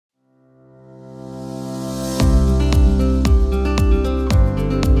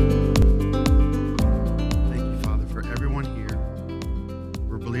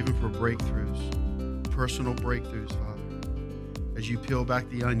peel back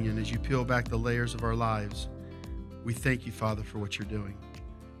the onion, as you peel back the layers of our lives, we thank you, Father, for what you're doing.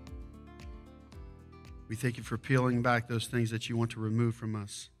 We thank you for peeling back those things that you want to remove from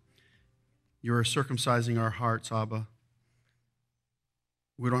us. You are circumcising our hearts, Abba.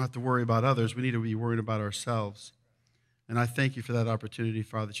 We don't have to worry about others. We need to be worried about ourselves. And I thank you for that opportunity,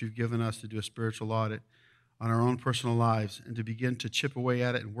 Father, that you've given us to do a spiritual audit on our own personal lives and to begin to chip away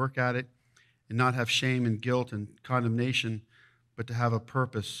at it and work at it and not have shame and guilt and condemnation, but to have a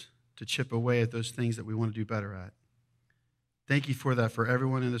purpose to chip away at those things that we want to do better at. Thank you for that for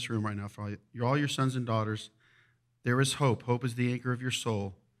everyone in this room right now, for all your sons and daughters. There is hope. Hope is the anchor of your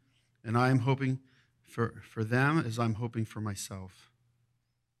soul. And I am hoping for them as I'm hoping for myself.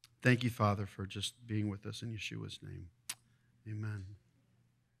 Thank you, Father, for just being with us in Yeshua's name. Amen.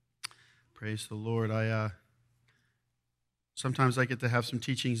 Praise the Lord. Sometimes I get to have some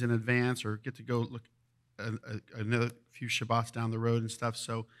teachings in advance or get to go look another few Shabbats down the road and stuff.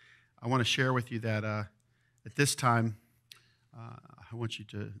 So I want to share with you that at this time, I want you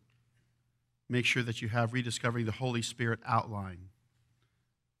to make sure that you have Rediscovering the Holy Spirit outline.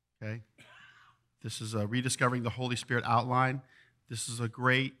 Okay? This is a Rediscovering the Holy Spirit outline. This is a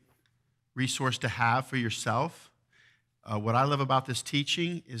great resource to have for yourself. What I love about this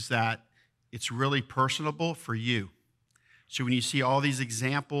teaching is that it's really personable for you. So when you see all these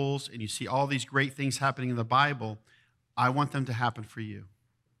examples and you see all these great things happening in the Bible, I want them to happen for you.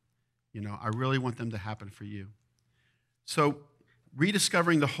 You know, I really want them to happen for you. So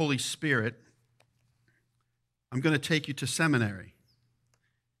Rediscovering the Holy Spirit, I'm going to take you to seminary.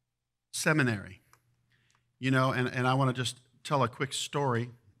 Seminary. You know, and I want to just tell a quick story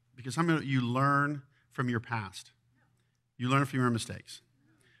because you learn from your past. You learn from your mistakes.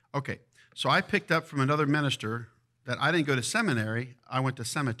 Okay, so I picked up from another minister that I didn't go to seminary, I went to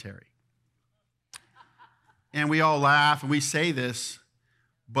cemetery. And we all laugh and we say this,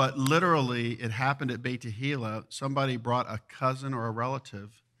 but literally it happened at Beit Tehila. Somebody brought a cousin or a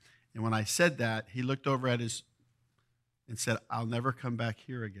relative, and when I said that, he looked over at his and said, "I'll never come back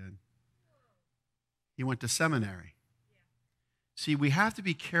here again." He went to seminary. See, we have to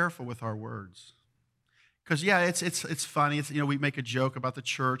be careful with our words. Because, yeah, it's funny. It's, we make a joke about the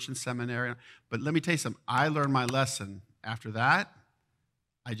church and seminary. But let me tell you something. I learned my lesson. After that,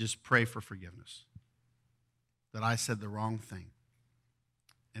 I just pray for forgiveness. That I said the wrong thing.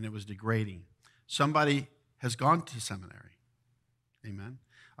 And it was degrading. Somebody has gone to seminary. Amen.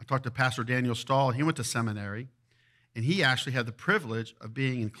 I talked to Pastor Daniel Stahl. He went to seminary. And he actually had the privilege of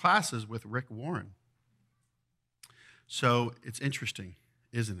being in classes with Rick Warren. So it's interesting,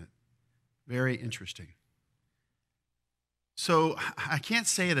 isn't it? Very interesting. So I can't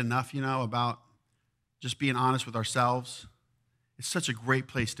say it enough, about just being honest with ourselves. It's such a great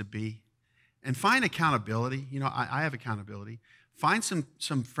place to be. And find accountability. I have accountability. Find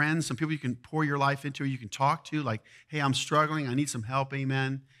some friends, some people you can pour your life into, you can talk to, like, hey, I'm struggling, I need some help,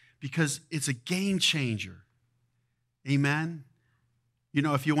 amen. Because it's a game changer. Amen.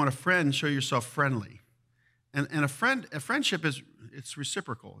 If you want a friend, show yourself friendly. And a friendship it's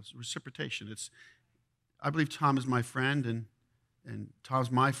reciprocal. It's reciprocation. I believe Tom is my friend, and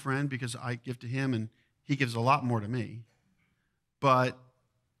Tom's my friend because I give to him, and he gives a lot more to me. But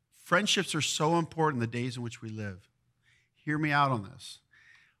friendships are so important in the days in which we live. Hear me out on this.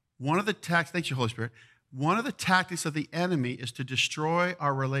 Thank you, Holy Spirit. One of the tactics of the enemy is to destroy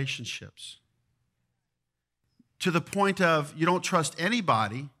our relationships to the point of you don't trust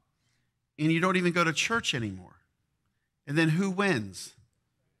anybody, and you don't even go to church anymore. And then who wins?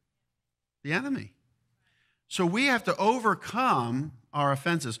 The enemy. So we have to overcome our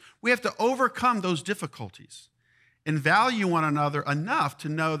offenses. We have to overcome those difficulties and value one another enough to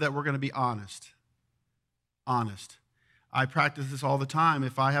know that we're going to be honest. Honest. I practice this all the time.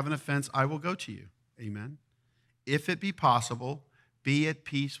 If I have an offense, I will go to you. Amen. If it be possible, be at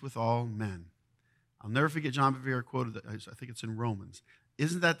peace with all men. I'll never forget John Bevere quoted, I think it's in Romans.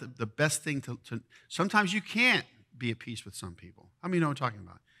 Isn't that the best thing to sometimes you can't be at peace with some people. How many know what I'm talking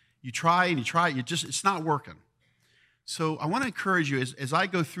about? You try and you try, it's not working. So I want to encourage you as I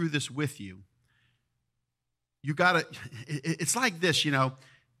go through this with you, you got to, it's like this,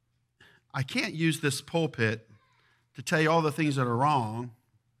 I can't use this pulpit to tell you all the things that are wrong.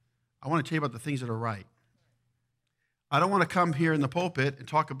 I want to tell you about the things that are right. I don't want to come here in the pulpit and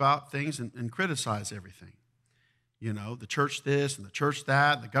talk about things and criticize everything. The church this and the church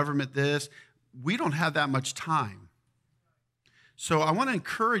that, and the government this. We don't have that much time. So I want to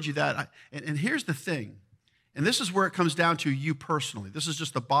encourage you that, and here's the thing, and this is where it comes down to you personally. This is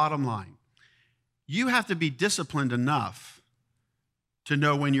just the bottom line. You have to be disciplined enough to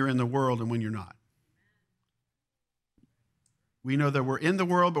know when you're in the world and when you're not. We know that we're in the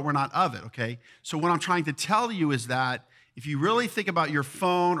world, but we're not of it, okay? So what I'm trying to tell you is that if you really think about your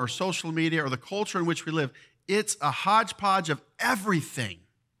phone or social media or the culture in which we live, it's a hodgepodge of everything.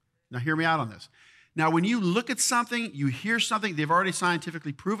 Now, hear me out on this. Now, when you look at something, you hear something, they've already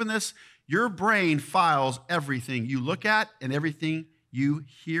scientifically proven this, your brain files everything you look at and everything you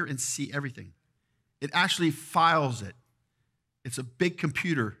hear and see, everything. It actually files it. It's a big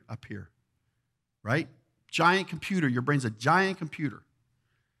computer up here, right? Giant computer. Your brain's a giant computer.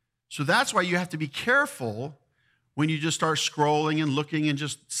 So that's why you have to be careful when you just start scrolling and looking and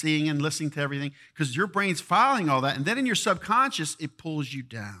just seeing and listening to everything, because your brain's filing all that, and then in your subconscious, it pulls you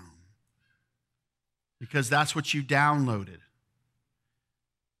down because that's what you downloaded.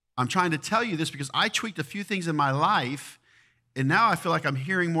 I'm trying to tell you this because I tweaked a few things in my life, and now I feel like I'm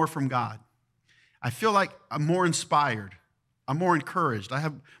hearing more from God. I feel like I'm more inspired. I'm more encouraged. I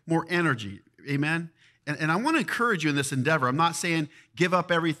have more energy. Amen? And I want to encourage you in this endeavor. I'm not saying give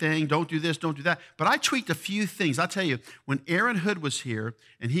up everything, don't do this, don't do that. But I tweaked a few things. I'll tell you, when Aaron Hood was here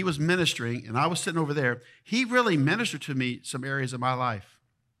and he was ministering and I was sitting over there, he really ministered to me some areas of my life.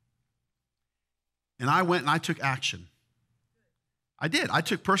 And I went and I took action. I did. I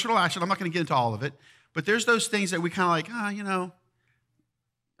took personal action. I'm not going to get into all of it. But there's those things that we kind of like,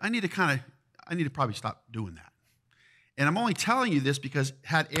 I need to probably stop doing that. And I'm only telling you this because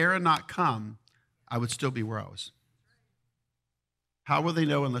had Aaron not come, I would still be where I was. How will they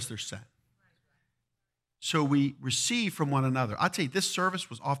know unless they're sent? So we receive from one another. I'll tell you, this service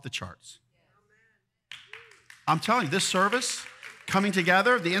was off the charts. I'm telling you, this service, coming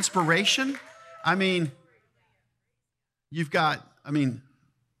together, the inspiration,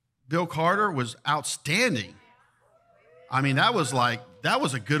 Bill Carter was outstanding. That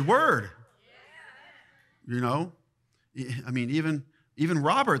was a good word. Even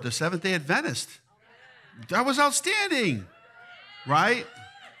Robert, the Seventh-day Adventist, that was outstanding, right?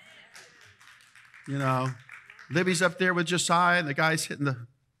 Libby's up there with Josiah, and the guy's hitting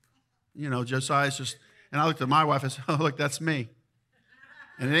Josiah's just, and I looked at my wife and said, oh, look, that's me.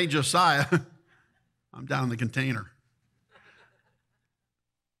 And it ain't Josiah. I'm down in the container.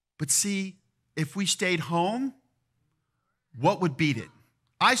 But see, if we stayed home, what would beat it?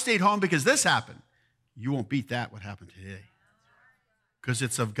 I stayed home because this happened. You won't beat that, what happened today. Because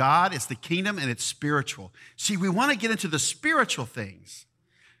it's of God, it's the kingdom, and it's spiritual. See, we want to get into the spiritual things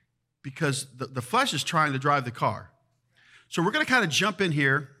because the flesh is trying to drive the car. So we're going to kind of jump in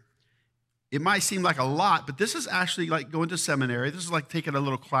here. It might seem like a lot, but this is actually like going to seminary. This is like taking a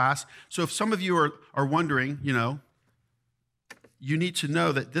little class. So if some of you are wondering, you need to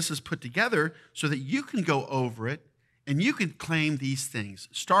know that this is put together so that you can go over it and you can claim these things.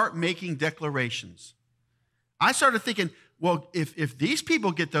 Start making declarations. I started thinking, well, if these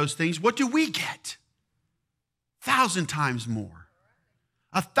people get those things, what do we get? 1,000 times more.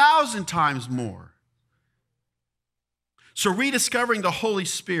 1,000 times more. So rediscovering the Holy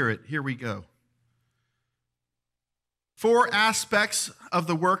Spirit, here we go. 4 aspects of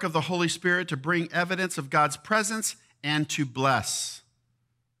the work of the Holy Spirit to bring evidence of God's presence and to bless.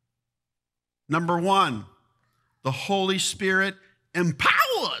 Number 1, the Holy Spirit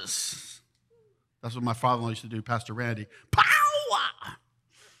empowers. That's what my father-in-law used to do, Pastor Randy. Power!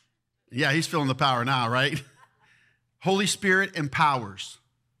 Yeah, he's feeling the power now, right? Holy Spirit empowers.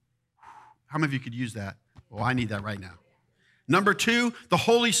 How many of you could use that? Well, I need that right now. Number 2, the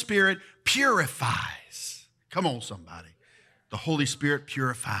Holy Spirit purifies. Come on, somebody. The Holy Spirit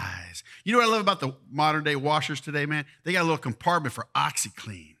purifies. You know what I love about the modern day washers today, man? They got a little compartment for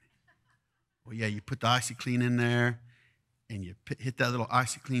OxyClean. Well, yeah, you put the OxyClean in there, and you hit that little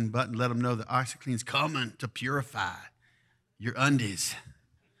OxyClean button, let them know that OxyClean's coming to purify your undies.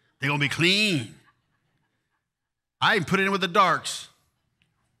 They're going to be clean. I even put it in with the darks.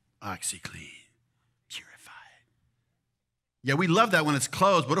 OxyClean, purified. Yeah, we love that when it's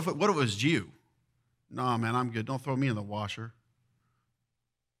closed. What if it was you? No, man, I'm good. Don't throw me in the washer.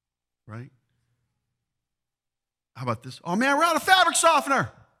 Right? How about this? Oh, man, we're out of fabric softener.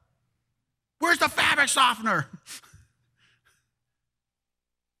 Where's the fabric softener?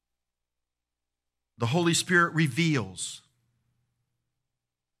 The Holy Spirit reveals.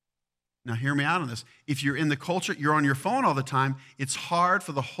 Now, hear me out on this. If you're in the culture, you're on your phone all the time, it's hard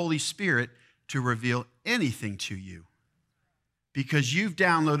for the Holy Spirit to reveal anything to you because you've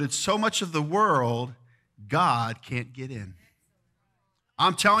downloaded so much of the world, God can't get in.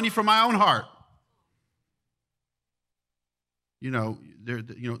 I'm telling you from my own heart. Even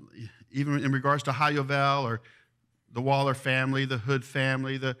in regards to Hayyovel or the Waller family, the Hood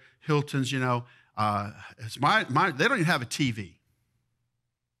family, the Hiltons, it's they don't even have a TV.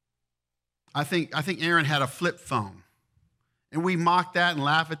 I think Aaron had a flip phone, And we mock that and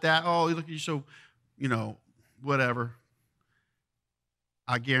laugh at that. Oh, look, you're so, whatever.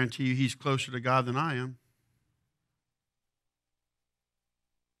 I guarantee you he's closer to God than I am.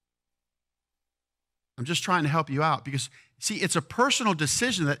 I'm just trying to help you out because, see, it's a personal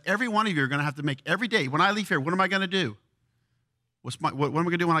decision that every one of you are going to have to make every day. When I leave here, what am I going to do? What am I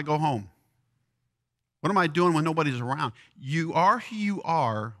going to do when I go home? What am I doing when nobody's around? You are who you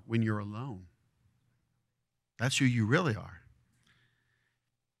are when you're alone. That's who you really are.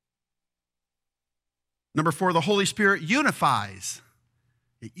 Number 4, the Holy Spirit unifies.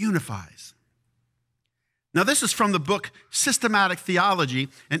 It unifies. Now, this is from the book Systematic Theology,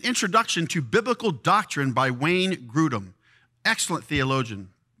 an introduction to biblical doctrine by Wayne Grudem. Excellent theologian,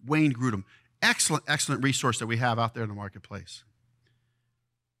 Wayne Grudem. Excellent resource that we have out there in the marketplace.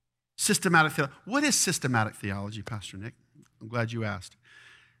 Systematic theology. What is systematic theology, Pastor Nick? I'm glad you asked.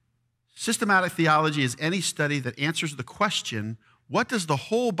 Systematic theology is any study that answers the question, what does the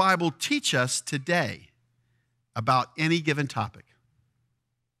whole Bible teach us today about any given topic?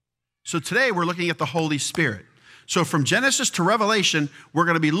 So today we're looking at the Holy Spirit. So from Genesis to Revelation, we're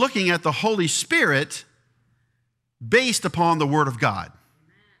going to be looking at the Holy Spirit based upon the Word of God.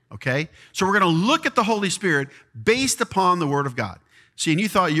 Okay? So we're going to look at the Holy Spirit based upon the Word of God. See, and you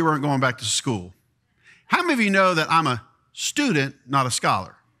thought you weren't going back to school. How many of you know that I'm a student, not a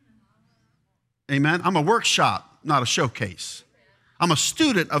scholar? Amen? I'm a workshop, not a showcase. I'm a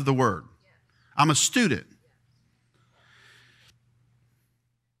student of the Word. I'm a student.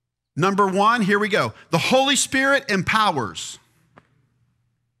 Number 1, here we go. The Holy Spirit empowers.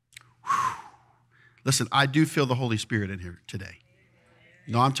 Whew. Listen, I do feel the Holy Spirit in here today.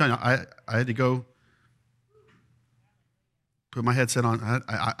 No, I'm telling you, I had to go put my headset on.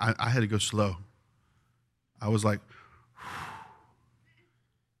 I had to go slow. I was like,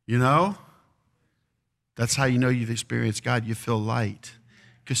 that's how you know you've experienced God. You feel light.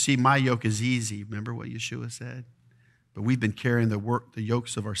 Because see, my yoke is easy. Remember what Yeshua said? But we've been carrying the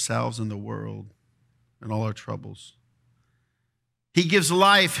yokes of ourselves and the world and all our troubles. He gives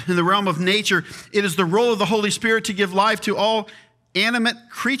life in the realm of nature. It is the role of the Holy Spirit to give life to all animate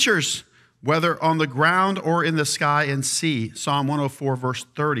creatures, whether on the ground or in the sky and sea. Psalm 104, verse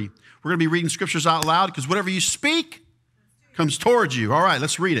 30. We're going to be reading scriptures out loud because whatever you speak comes towards you. All right,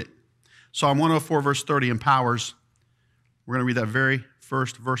 let's read it. Psalm 104, verse 30 empowers. We're going to read that very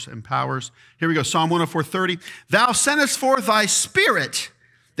first verse, empowers. Here we go, Psalm 104, 30. Thou sendest forth thy spirit.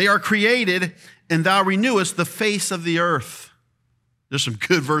 They are created, and thou renewest the face of the earth. There's some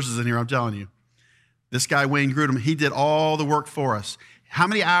good verses in here, I'm telling you. This guy, Wayne Grudem, he did all the work for us. How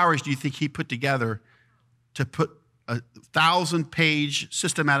many hours do you think he put together to put a 1,000-page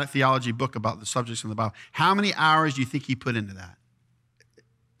systematic theology book about the subjects in the Bible? How many hours do you think he put into that?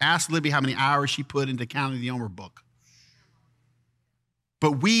 Ask Libby how many hours she put into Counting the Omer book.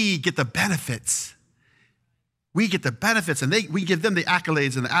 But we get the benefits. We get the benefits, and we give them the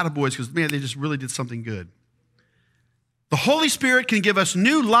accolades and the attaboys because, man, they just really did something good. The Holy Spirit can give us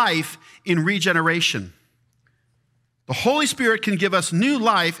new life in regeneration. The Holy Spirit can give us new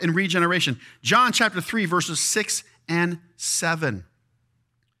life in regeneration. John chapter 3, verses 6 and 7.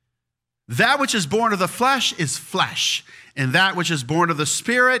 That which is born of the flesh is flesh, and that which is born of the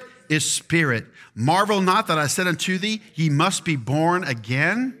Spirit is spirit. Marvel not that I said unto thee, ye must be born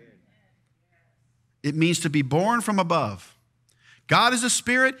again. It means to be born from above. God is a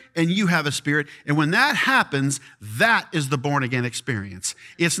spirit, and you have a spirit. And when that happens, that is the born-again experience.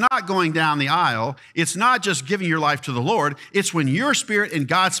 It's not going down the aisle. It's not just giving your life to the Lord. It's when your spirit and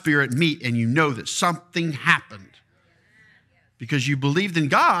God's spirit meet, and you know that something happened. Because you believed in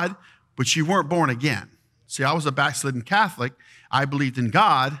God, but you weren't born again. See, I was a backslidden Catholic. I believed in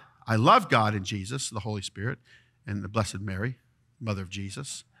God. I loved God and Jesus, the Holy Spirit, and the Blessed Mary, Mother of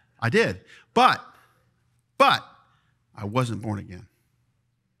Jesus. I did. But I wasn't born again.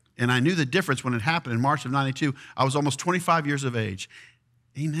 And I knew the difference when it happened in March of 92. I was almost 25 years of age.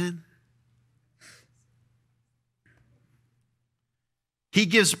 Amen. He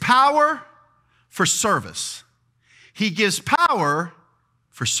gives power for service. He gives power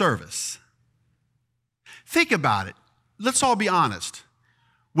for service. Think about it. Let's all be honest.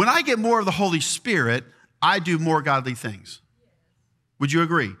 When I get more of the Holy Spirit, I do more godly things. Would you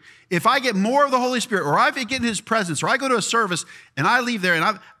agree? If I get more of the Holy Spirit, or I get in His presence, or I go to a service and I leave there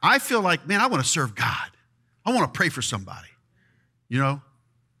and I feel like, man, I want to serve God. I want to pray for somebody. I'm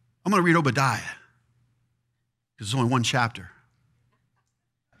going to read Obadiah because there's only one chapter.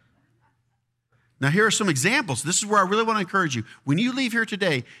 Now, here are some examples. This is where I really want to encourage you. When you leave here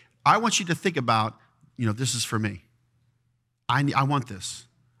today, I want you to think about, this is for me. I want this.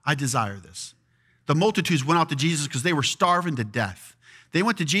 I desire this. The multitudes went out to Jesus because they were starving to death. They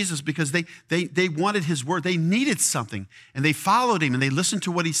went to Jesus because they wanted his word. They needed something, and they followed him, and they listened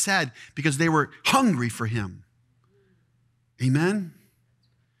to what he said because they were hungry for him. Amen?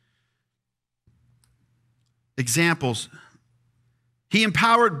 Examples. He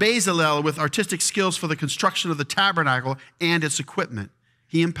empowered Bezalel with artistic skills for the construction of the tabernacle and its equipment.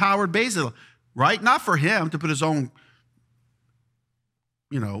 He empowered Bezalel, right? Not for him to put his own,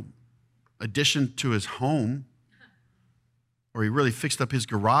 addition to his home, or he really fixed up his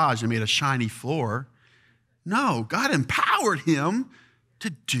garage and made a shiny floor. No, God empowered him to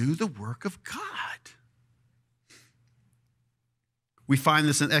do the work of God. We find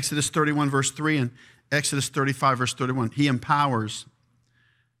this in Exodus 31, verse 3, and Exodus 35, verse 31. He empowers.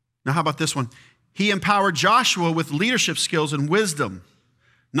 Now, how about this one? He empowered Joshua with leadership skills and wisdom.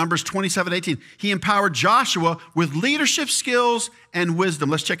 Numbers 27, 18. He empowered Joshua with leadership skills and wisdom.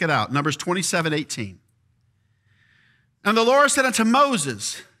 Let's check it out. Numbers 27, 18. And the Lord said unto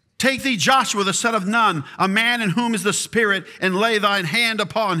Moses, take thee Joshua the son of Nun, a man in whom is the Spirit, and lay thine hand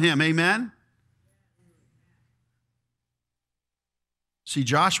upon him. Amen? See,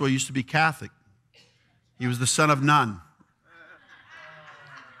 Joshua used to be Catholic. He was the son of Nun.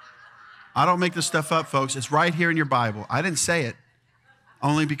 I don't make this stuff up, folks. It's right here in your Bible. I didn't say it,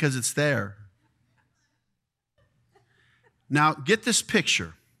 only because it's there. Now, get this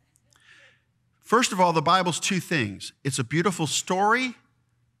picture. First of all, the Bible's two things. It's a beautiful story,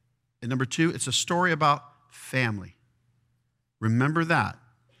 and number two, it's a story about family. Remember that.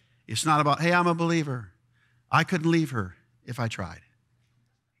 It's not about, hey, I'm a believer. I couldn't leave her if I tried.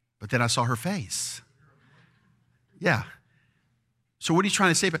 But then I saw her face. Yeah. So what are you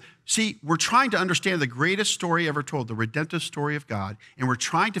trying to say? See, we're trying to understand the greatest story ever told, the redemptive story of God, and we're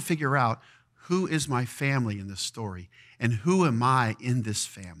trying to figure out who is my family in this story, and who am I in this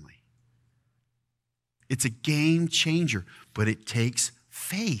family? It's a game changer, but it takes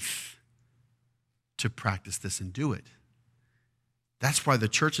faith to practice this and do it. That's why the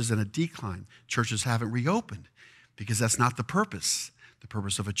church is in a decline. Churches haven't reopened, because that's not the purpose. The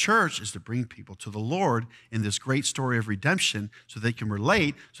purpose of a church is to bring people to the Lord in this great story of redemption so they can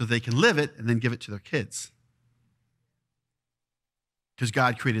relate, so they can live it, and then give it to their kids. Because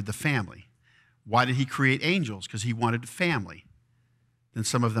God created the family. Why did he create angels? Because he wanted family. Then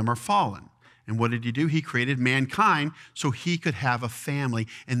some of them are fallen. And what did he do? He created mankind so he could have a family.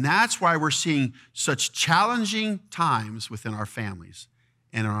 And that's why we're seeing such challenging times within our families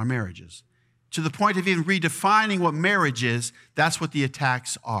and in our marriages. To the point of even redefining what marriage is, that's what the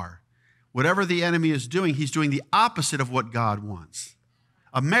attacks are. Whatever the enemy is doing, he's doing the opposite of what God wants.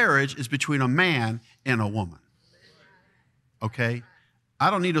 A marriage is between a man and a woman. Okay? I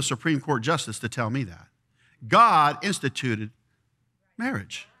don't need a Supreme Court justice to tell me that. God instituted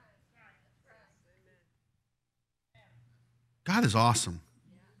marriage. God is awesome.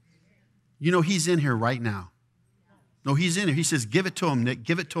 He's in here right now. No, he's in here. He says, give it to him, Nick.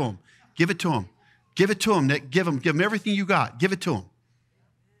 Give it to him. Give it to him. Give it to him, Nick. Give him everything you got. Give it to him.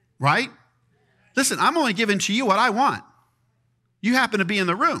 Right? Listen, I'm only giving to you what I want. You happen to be in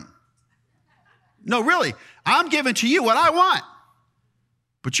the room. No, really. I'm giving to you what I want.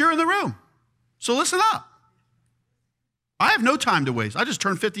 But you're in the room. So listen up. I have no time to waste. I just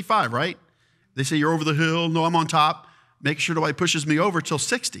turned 55, right? They say you're over the hill. No, I'm on top. Make sure nobody pushes me over till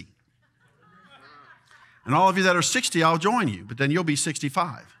 60. And all of you that are 60, I'll join you. But then you'll be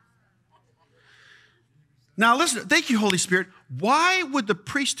 65. Now listen, thank you, Holy Spirit. Why would the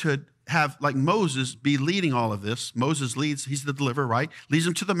priesthood have, like Moses, be leading all of this? Moses leads, he's the deliverer, right? Leads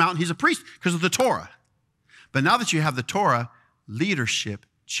him to the mountain. He's a priest because of the Torah. But now that you have the Torah, leadership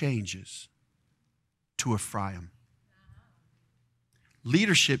changes to Ephraim.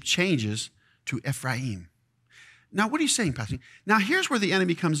 Leadership changes to Ephraim. Now, what are you saying, Pastor? Now, here's where the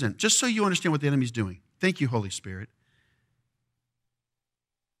enemy comes in, just so you understand what the enemy's doing. Thank you, Holy Spirit.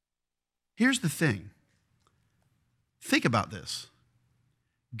 Here's the thing. Think about this.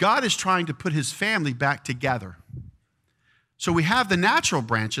 God is trying to put his family back together. So we have the natural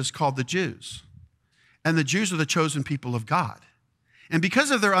branches called the Jews. And the Jews are the chosen people of God. And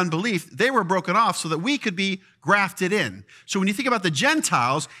because of their unbelief, they were broken off so that we could be grafted in. So when you think about the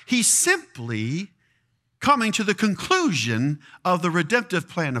Gentiles, he's simply coming to the conclusion of the redemptive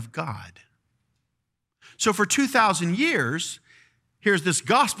plan of God. So for 2,000 years, here's this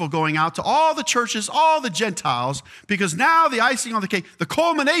gospel going out to all the churches, all the Gentiles, because now the icing on the cake, the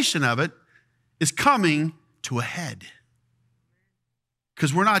culmination of it, is coming to a head.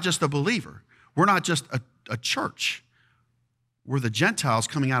 Because we're not just a believer. We're not just a church. We're the Gentiles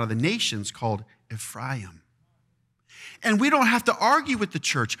coming out of the nations called Ephraim. And we don't have to argue with the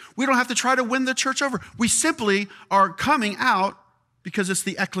church. We don't have to try to win the church over. We simply are coming out because it's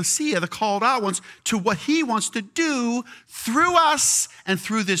the ecclesia, the called out ones, to what he wants to do through us and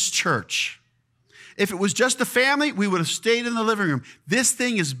through this church. If it was just a family, we would have stayed in the living room. This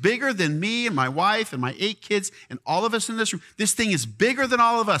thing is bigger than me and my wife and my 8 kids and all of us in this room. This thing is bigger than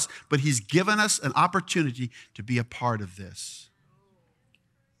all of us, but he's given us an opportunity to be a part of this.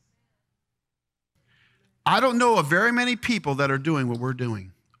 I don't know of very many people that are doing what we're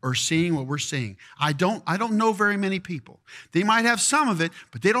doing or seeing what we're seeing. I don't know very many people. They might have some of it,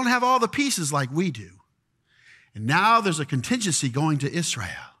 but they don't have all the pieces like we do. And now there's a contingency going to Israel.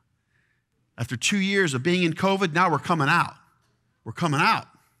 After 2 years of being in COVID, now we're coming out. We're coming out.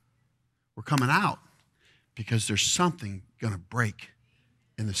 We're coming out because there's something going to break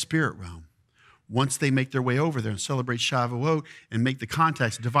in the spirit realm. Once they make their way over there and celebrate Shavuot and make the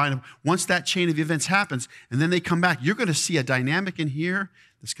contacts, divide them, once that chain of events happens and then they come back, you're going to see a dynamic in here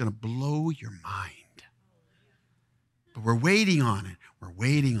that's going to blow your mind. But we're waiting on it. We're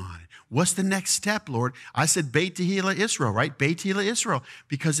waiting on it. What's the next step, Lord? I said Beit Tehila Israel, right? Beit Tehila Israel,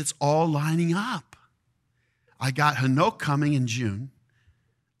 because it's all lining up. I got Hanok coming in June.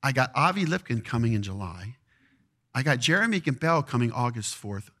 I got Avi Lipkin coming in July. I got Jeremy and Bell coming August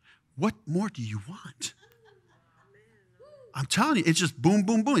 4th. What more do you want? I'm telling you, it's just boom,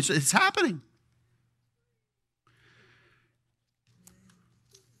 boom, boom. It's happening.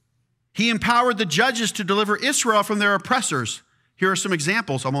 He empowered the judges to deliver Israel from their oppressors. Here are some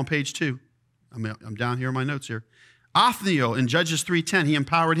examples. I'm on page 2. I'm down here in my notes here. Othniel in Judges 3:10, he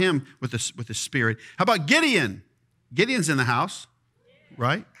empowered him with the spirit. How about Gideon? Gideon's in the house,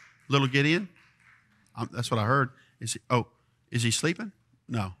 right? Little Gideon. That's what I heard. Is he sleeping?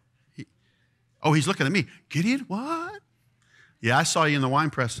 No. He's looking at me. Gideon, what? Yeah, I saw you in the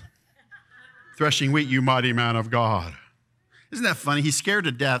wine press. Threshing wheat, you mighty man of God. Isn't that funny? He's scared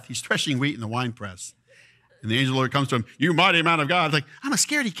to death. He's threshing wheat in the wine press. And the angel of the Lord comes to him, you mighty man of God. It's like, I'm a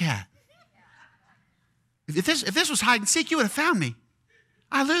scaredy cat. If this was hide and seek, you would have found me.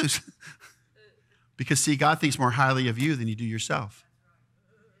 I lose. Because, see, God thinks more highly of you than you do yourself.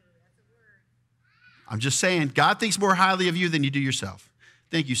 I'm just saying, God thinks more highly of you than you do yourself.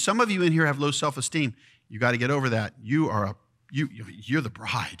 Thank you. Some of you in here have low self-esteem. You got to get over that. You're the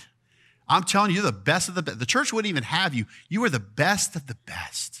bride. I'm telling you, you're the best of the best. The church wouldn't even have you. You are the best of the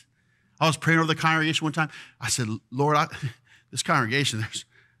best. I was praying over the congregation one time. I said, Lord, this congregation,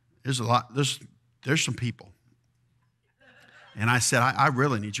 there's a lot, there's some people. And I said, I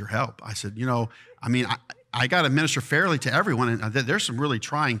really need your help. I said, I got to minister fairly to everyone. And there's some really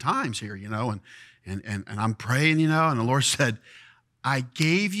trying times here, and I'm praying, and the Lord said, I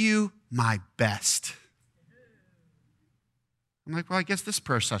gave you my best. I'm like, well, I guess this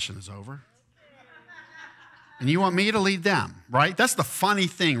prayer session is over. And you want me to lead them, right? That's the funny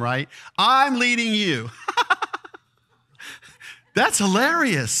thing, right? I'm leading you. That's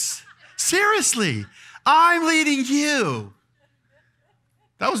hilarious. Seriously, I'm leading you.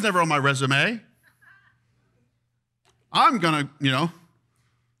 That was never on my resume. I'm going to,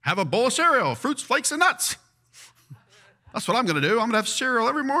 have a bowl of cereal, fruits, flakes, and nuts. That's what I'm going to do. I'm going to have cereal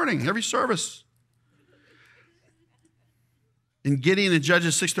every morning, every service. In Gideon and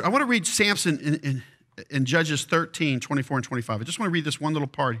Judges 6, I want to read Samson in Judges 13, 24 and 25. I just want to read this one little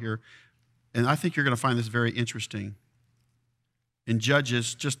part here, and I think you're going to find this very interesting. In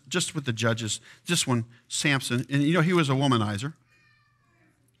Judges, just with the judges, this one, Samson, and he was a womanizer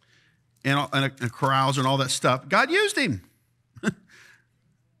and a carouser and all that stuff. God used him.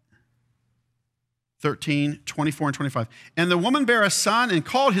 13, 24, and 25. And the woman bare a son and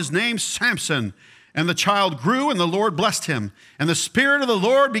called his name Samson. And the child grew, and the Lord blessed him. And the Spirit of the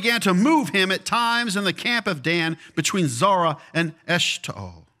Lord began to move him at times in the camp of Dan between Zorah and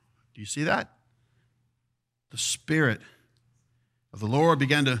Eshtaol. Do you see that? The Spirit of the Lord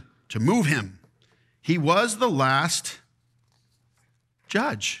began to move him. He was the last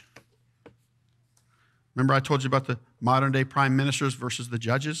judge. Remember I told you about the modern-day prime ministers versus the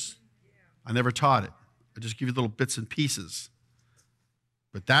judges? I never taught it. I just give you little bits and pieces.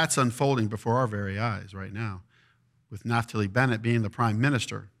 But that's unfolding before our very eyes right now, with Naphtali Bennett being the prime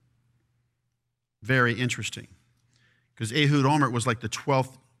minister. Very interesting. Because Ehud Olmert was like the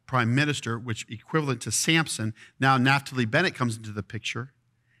 12th prime minister, which equivalent to Samson. Now Naphtali Bennett comes into the picture,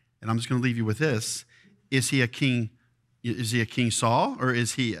 and I'm just going to leave you with this. Is he a king? Is he a King Saul, or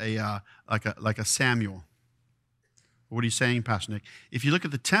is he like a Samuel? What are you saying, Pastor Nick? If you look at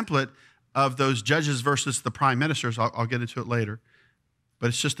the template of those judges versus the prime ministers, I'll get into it later. But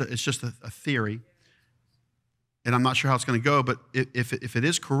it's just a theory, and I'm not sure how it's going to go. But if it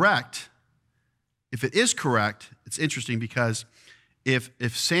is correct, if it is correct, it's interesting because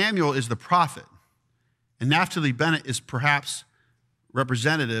if Samuel is the prophet and Naphtali Bennett is perhaps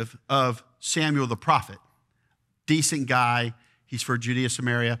representative of Samuel the prophet, decent guy, he's for Judea,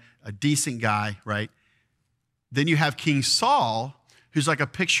 Samaria, a decent guy, right? Then you have King Saul, who's like a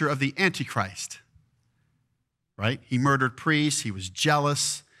picture of the Antichrist, right? He murdered priests, he was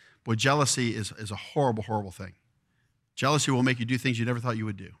jealous. Boy, jealousy is a horrible, horrible thing. Jealousy will make you do things you never thought you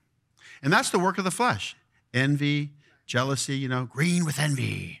would do. And that's the work of the flesh. Envy, jealousy, green with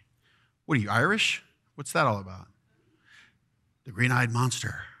envy. What are you, Irish? What's that all about? The green-eyed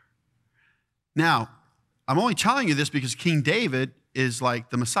monster. Now, I'm only telling you this because King David is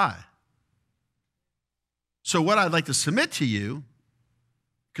like the Messiah. So what I'd like to submit to you,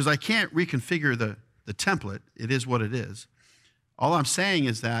 because I can't reconfigure the template, it is what it is. All I'm saying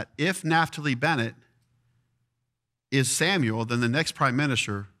is that if Naphtali Bennett is Samuel, then the next prime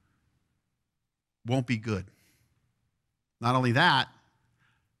minister won't be good. Not only that,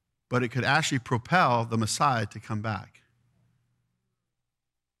 but it could actually propel the Messiah to come back.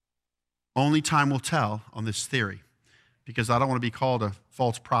 Only time will tell on this theory, because I don't want to be called a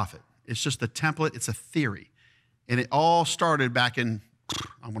false prophet. It's just a template, it's a theory. And it all started back in,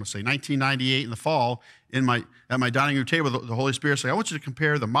 I want to say 1998 in the fall, at my dining room table, the Holy Spirit said, I want you to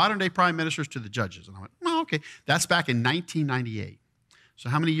compare the modern day prime ministers to the judges. And I went, oh, okay. That's back in 1998. So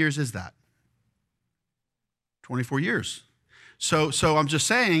how many years is that? 24 years. So I'm just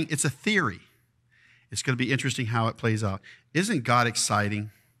saying it's a theory. It's going to be interesting how it plays out. Isn't God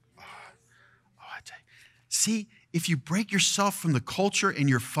exciting? I tell you. See, if you break yourself from the culture in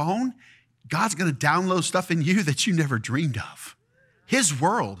your phone, God's going to download stuff in you that you never dreamed of. His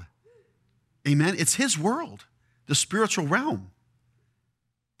world. Amen. It's his world, the spiritual realm.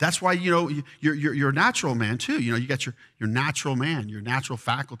 That's why, you're a natural man too. You got your natural man, your natural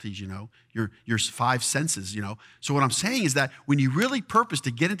faculties, your five senses, So what I'm saying is that when you really purpose to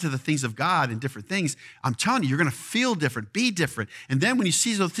get into the things of God and different things, I'm telling you, you're going to feel different, be different. And then when you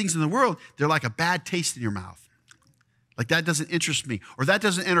see those things in the world, they're like a bad taste in your mouth. Like that doesn't interest me, or that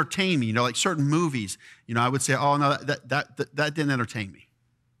doesn't entertain me. Like certain movies, I would say, oh no, that didn't entertain me.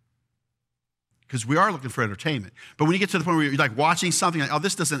 Because we are looking for entertainment. But when you get to the point where you're like watching something, like, oh,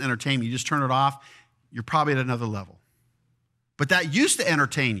 this doesn't entertain me, you just turn it off, you're probably at another level. But that used to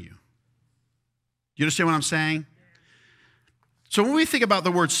entertain you. You understand what I'm saying? So when we think about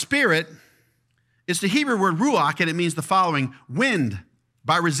the word spirit, it's the Hebrew word ruach, and it means the following: wind,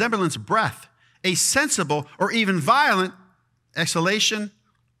 by resemblance, breath, a sensible or even violent exhalation,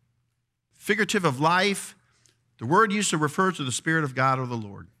 figurative of life. The word used to refer to the Spirit of God or the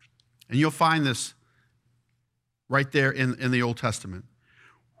Lord. And you'll find this right there in the Old Testament.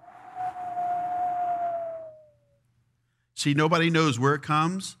 See, nobody knows where it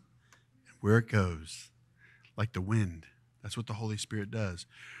comes and where it goes. Like the wind. That's what the Holy Spirit does.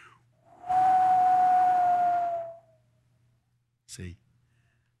 See?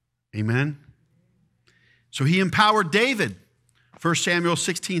 Amen? So he empowered David. 1 Samuel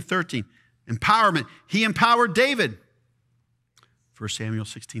 16:13. Empowerment. He empowered David. 1 Samuel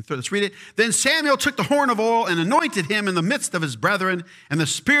 16:13. Let's read it. Then Samuel took the horn of oil and anointed him in the midst of his brethren, and the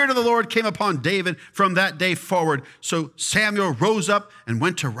Spirit of the Lord came upon David from that day forward. So Samuel rose up and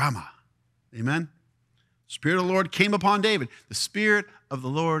went to Ramah. Amen? The Spirit of the Lord came upon David. The Spirit of the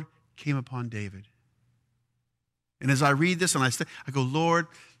Lord came upon David. And as I read this, and I go, Lord,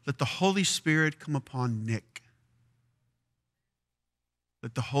 let the Holy Spirit come upon Nick.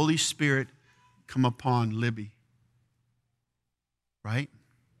 Let the Holy Spirit come upon Libby. Right?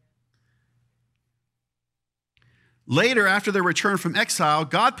 Later, after their return from exile,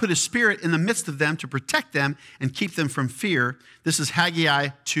 God put his Spirit in the midst of them to protect them and keep them from fear. This is Haggai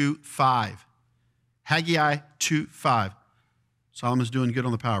 2:5. Haggai 2:5. Solomon's doing good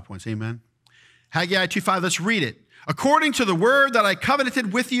on the PowerPoints. Amen. Haggai 2:5. Let's read it. According to the word that I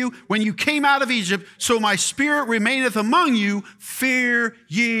covenanted with you when you came out of Egypt, so my Spirit remaineth among you, fear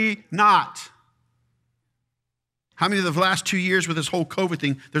ye not. How many of the last 2 years with this whole COVID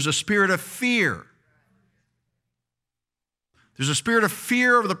thing, there's a spirit of fear. There's a spirit of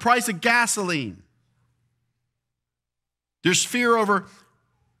fear over the price of gasoline. There's fear over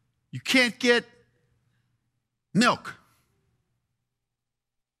you can't get milk.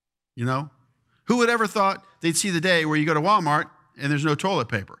 Who would ever thought they'd see the day where you go to Walmart and there's no toilet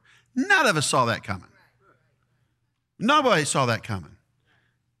paper? None of us saw that coming. Nobody saw that coming.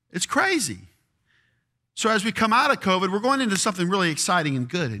 It's crazy. So as we come out of COVID, we're going into something really exciting and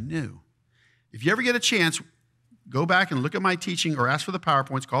good and new. If you ever get a chance, go back and look at my teaching or ask for the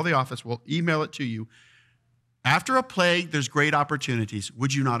PowerPoints, call the office, we'll email it to you. After a plague, there's great opportunities.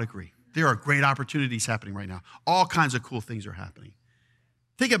 Would you not agree? There are great opportunities happening right now. All kinds of cool things are happening.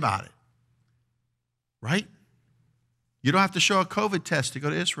 Think about it, right? You don't have to show a COVID test to go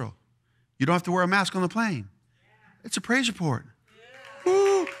to Israel. You don't have to wear a mask on the plane. It's a praise report.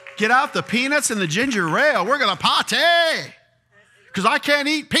 Woo. Get out the peanuts and the ginger ale. We're going to party because I can't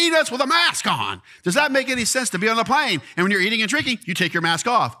eat peanuts with a mask on. Does that make any sense to be on the plane? And when you're eating and drinking, you take your mask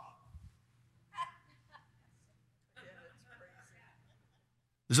off.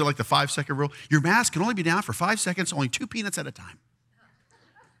 Is it like the 5-second rule? Your mask can only be down for 5 seconds, only 2 peanuts at a time.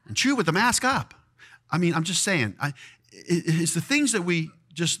 And chew with the mask up. I mean, I'm just saying, it's the things that we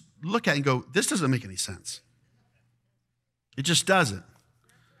just look at and go, this doesn't make any sense. It just doesn't.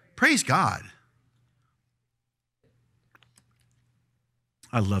 Praise God.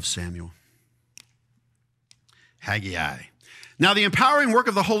 I love Samuel. Haggai. Now, the empowering work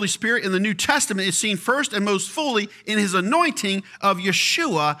of the Holy Spirit in the New Testament is seen first and most fully in his anointing of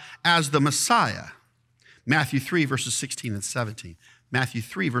Yeshua as the Messiah. Matthew 3, verses 16 and 17. Matthew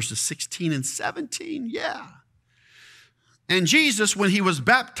 3, verses 16 and 17, yeah. And Jesus, when he was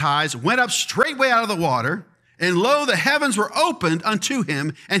baptized, went up straightway out of the water, and lo, the heavens were opened unto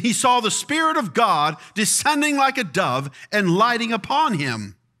him, and he saw the Spirit of God descending like a dove and lighting upon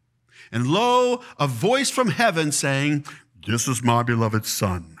him. And lo, a voice from heaven saying, "This is my beloved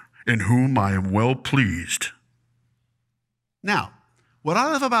Son, in whom I am well pleased." Now, what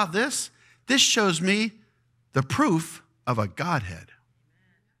I love about this shows me the proof of a Godhead.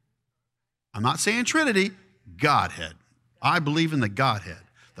 I'm not saying Trinity, Godhead. I believe in the Godhead,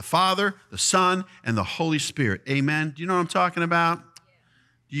 the Father, the Son, and the Holy Spirit. Amen. Do you know what I'm talking about?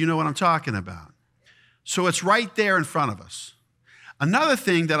 Do you know what I'm talking about? So it's right there in front of us. Another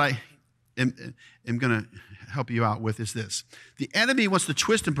thing that I am going to help you out with is this. The enemy wants to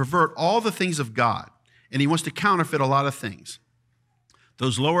twist and pervert all the things of God, and he wants to counterfeit a lot of things.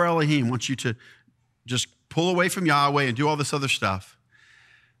 Those lower Elohim want you to just pull away from Yahweh and do all this other stuff.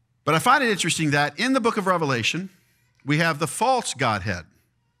 But I find it interesting that in the book of Revelation, we have the false Godhead.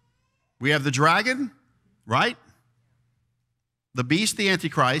 We have the dragon, right? The beast, the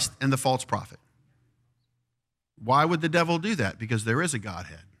Antichrist, and the false prophet. Why would the devil do that? Because there is a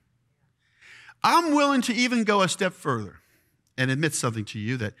Godhead. I'm willing to even go a step further and admit something to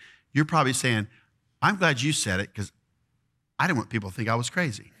you that you're probably saying, I'm glad you said it because I didn't want people to think I was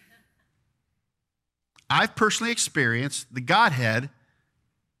crazy. I've personally experienced the Godhead,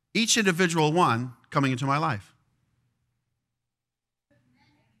 each individual one, coming into my life.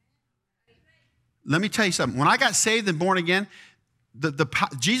 Let me tell you something. When I got saved and born again,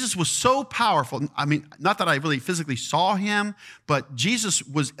 Jesus was so powerful. I mean, not that I really physically saw him, but Jesus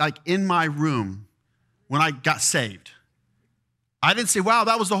was like in my room when I got saved. I didn't say, wow,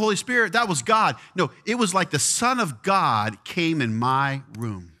 that was the Holy Spirit. That was God. No, it was like the Son of God came in my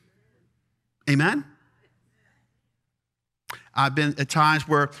room. Amen? I've been at times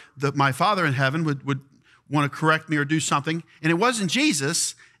where my Father in heaven would want to correct me or do something, and it wasn't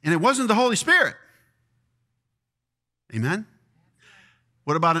Jesus, and it wasn't the Holy Spirit. Amen?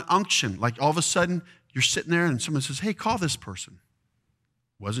 What about an unction? Like all of a sudden, you're sitting there and someone says, hey, call this person.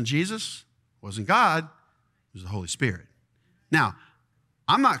 Wasn't Jesus, wasn't God, it was the Holy Spirit. Now,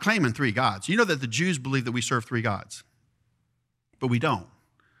 I'm not claiming 3 gods. You know that the Jews believe that we serve 3 gods, but we don't.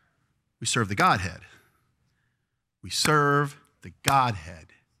 We serve the Godhead. We serve the Godhead.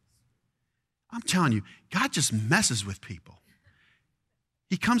 I'm telling you, God just messes with people.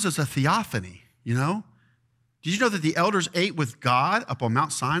 He comes as a theophany, you know? Did you know that the elders ate with God up on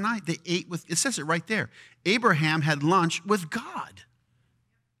Mount Sinai? They ate with, it says it right there. Abraham had lunch with God.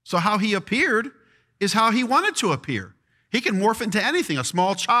 So how he appeared is how he wanted to appear. He can morph into anything, a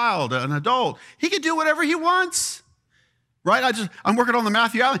small child, an adult. He can do whatever he wants, right? I'm working on the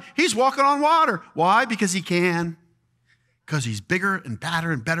Matthew Island. He's walking on water. Why? Because he can. Because he's bigger and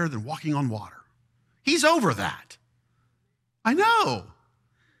badder and better than walking on water. He's over that. I know.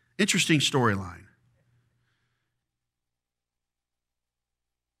 Interesting storyline.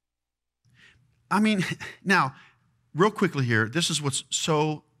 I mean, now, real quickly here, this is what's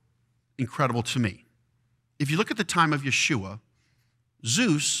so incredible to me. If you look at the time of Yeshua,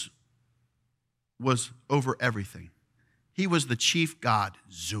 Zeus was over everything. He was the chief god,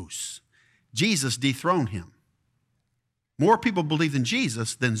 Zeus. Jesus dethroned him. More people believe in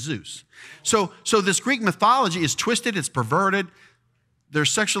Jesus than Zeus. So this Greek mythology is twisted, it's perverted.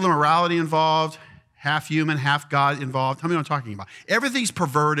 There's sexual immorality involved, half human, half God involved. How many know what I'm talking about? Everything's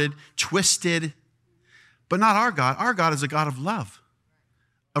perverted, twisted, but not our God. Our God is a God of love.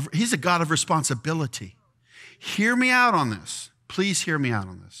 He's a God of responsibility. Hear me out on this. Please hear me out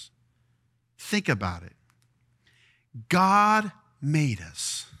on this. Think about it. God made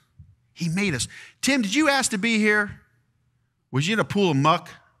us. He made us. Tim, did you ask to be here? Was you in a pool of muck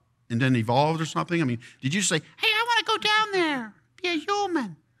and then evolved or something? I mean, did you just say, hey, I want to go down there, be a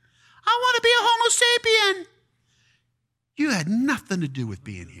human. I want to be a Homo sapien. You had nothing to do with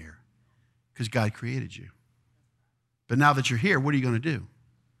being here because God created you. But now that you're here, what are you going to do?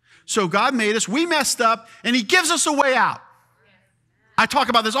 So God made us, we messed up, and he gives us a way out. I talk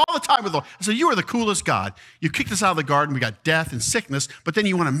about this all the time with Lord. I say, you are the coolest God. You kicked us out of the garden. We got death and sickness, but then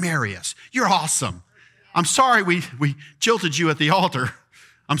you want to marry us. You're awesome. I'm sorry we jilted you at the altar.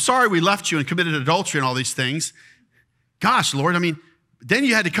 I'm sorry we left you and committed adultery and all these things. Gosh, Lord, I mean, then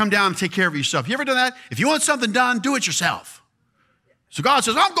you had to come down and take care of yourself. You ever done that? If you want something done, do it yourself. So God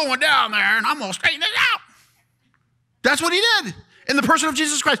says, I'm going down there and I'm going to straighten it out. That's what he did in the person of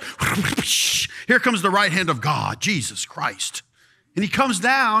Jesus Christ. Here comes the right hand of God, Jesus Christ. And he comes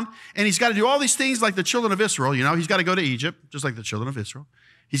down and he's got to do all these things like the children of Israel. You know, he's got to go to Egypt, just like the children of Israel.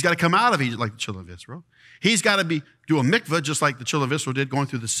 He's got to come out of Egypt like the children of Israel. He's got to do a mikvah, just like the children of Israel did, going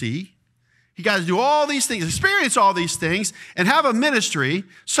through the sea. He got to do all these things, experience all these things, and have a ministry,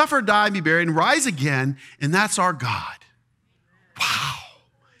 suffer, die, be buried, and rise again, and that's our God. Wow.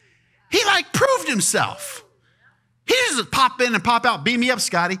 He proved himself. He doesn't pop in and pop out, beam me up,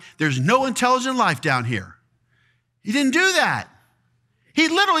 Scotty. There's no intelligent life down here. He didn't do that. He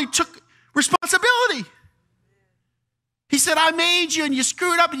literally took responsibility. He said, I made you and you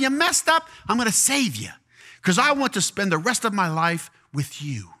screwed up and you messed up. I'm going to save you because I want to spend the rest of my life with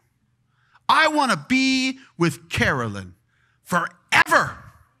you. I want to be with Carolyn forever.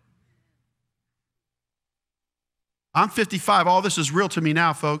 I'm 55. All this is real to me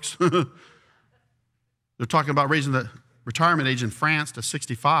now, folks. They're talking about raising the retirement age in France to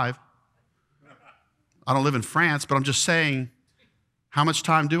 65. I don't live in France, but I'm just saying, how much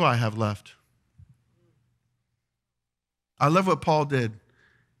time do I have left? I love what Paul did.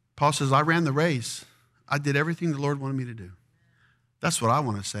 Paul says, I ran the race. I did everything the Lord wanted me to do. That's what I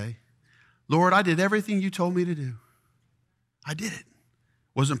want to say. Lord, I did everything you told me to do. I did it.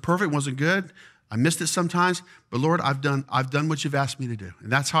 Wasn't perfect, wasn't good. I missed it sometimes, but Lord, I've done what you've asked me to do.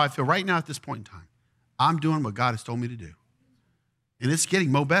 And that's how I feel right now at this point in time. I'm doing what God has told me to do. And it's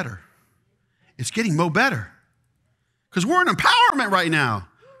getting mo better. It's getting mo better. Because we're in empowerment right now.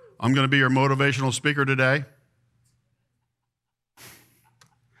 I'm going to be your motivational speaker today.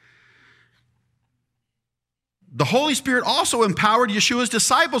 The Holy Spirit also empowered Yeshua's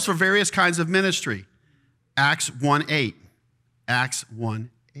disciples for various kinds of ministry. Acts 1:8. Acts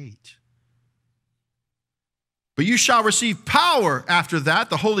 1:8. But you shall receive power after that.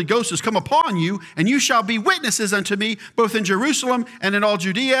 The Holy Ghost has come upon you, and you shall be witnesses unto me, both in Jerusalem and in all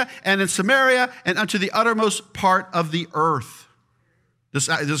Judea and in Samaria and unto the uttermost part of the earth. This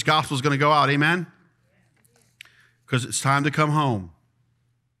gospel is going to go out, amen? Because it's time to come home.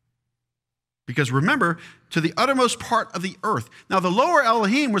 Because remember, to the uttermost part of the earth. Now, the lower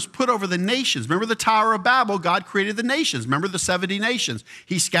Elohim was put over the nations. Remember the Tower of Babel? God created the nations. Remember the 70 nations.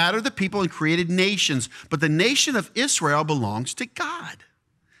 He scattered the people and created nations. But the nation of Israel belongs to God.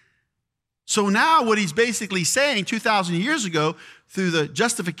 So now what he's basically saying 2,000 years ago, through the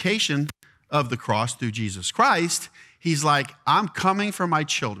justification of the cross through Jesus Christ, he's like, I'm coming for my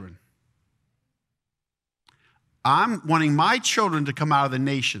children. I'm wanting my children to come out of the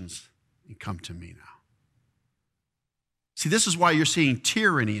nations and come to me now. See, this is why you're seeing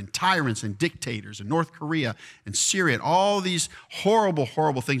tyranny and tyrants and dictators in North Korea and Syria and all these horrible,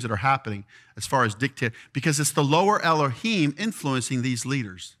 horrible things that are happening as far as dictate, because it's the lower Elohim influencing these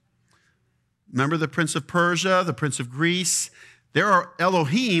leaders. Remember the Prince of Persia, the Prince of Greece? There are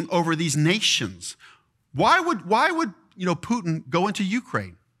Elohim over these nations. Why would Putin go into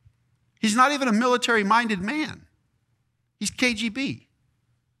Ukraine? He's not even a military-minded man. He's KGB,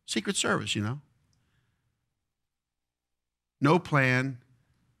 Secret Service, No plan,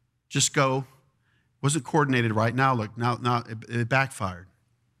 just go. Wasn't coordinated right. Now look, now it backfired.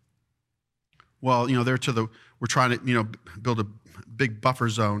 Well, we're trying to, build a big buffer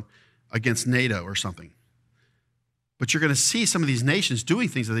zone against NATO or something. But you're going to see some of these nations doing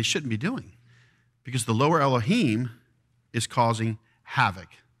things that they shouldn't be doing because the lower Elohim is causing havoc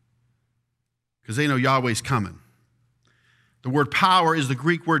because they know Yahweh's coming. The word power is the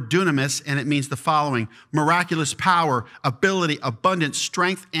Greek word dunamis, and it means the following: miraculous power, ability, abundance,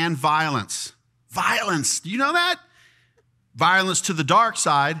 strength, and violence. Violence. Do you know that? Violence to the dark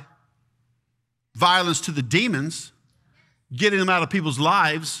side, violence to the demons, getting them out of people's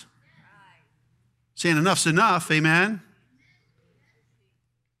lives, saying enough's enough, amen?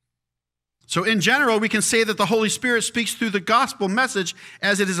 So in general, we can say that the Holy Spirit speaks through the gospel message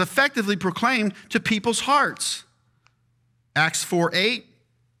as it is effectively proclaimed to people's hearts. Acts 4:8,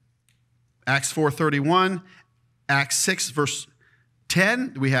 Acts 4:31, Acts 6, verse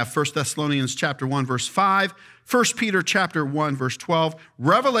 10. We have 1 Thessalonians chapter 1, verse 5. 1 Peter chapter 1, verse 12.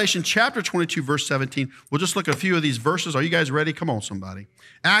 Revelation chapter 22, verse 17. We'll just look at a few of these verses. Are you guys ready? Come on, somebody.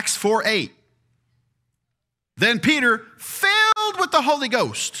 Acts 4:8. Then Peter, filled with the Holy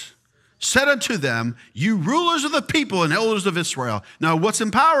Ghost, said unto them, you rulers of the people and elders of Israel. Now, what's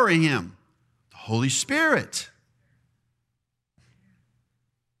empowering him? The Holy Spirit.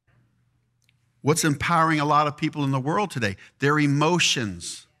 What's empowering a lot of people in the world today? Their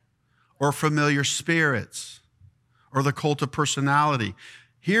emotions or familiar spirits or the cult of personality.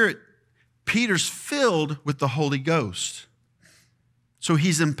 Here, Peter's filled with the Holy Ghost. So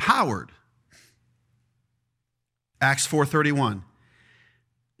he's empowered. Acts 4:31.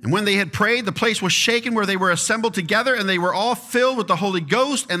 And when they had prayed, the place was shaken where they were assembled together, and they were all filled with the Holy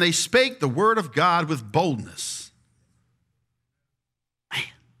Ghost, and they spake the word of God with boldness. Man.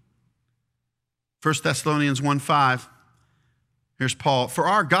 1 Thessalonians 1:5. Here's Paul. For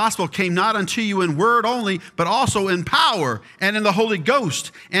our gospel came not unto you in word only, but also in power and in the Holy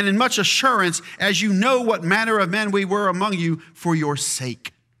Ghost and in much assurance, as you know what manner of men we were among you for your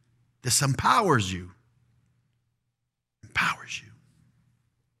sake. This empowers you. Empowers you.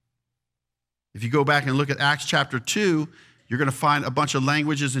 If you go back and look at Acts chapter 2, you're going to find a bunch of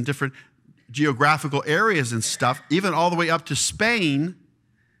languages in different geographical areas and stuff, even all the way up to Spain.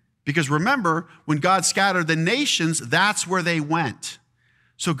 Because remember, when God scattered the nations, that's where they went.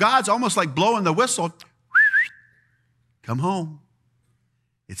 So God's almost like blowing the whistle. Come home.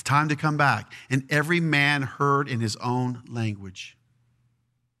 It's time to come back. And every man heard in his own language.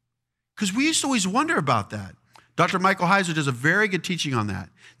 Because we used to always wonder about that. Dr. Michael Heiser does a very good teaching on that.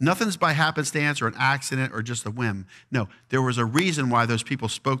 Nothing's by happenstance or an accident or just a whim. No, there was a reason why those people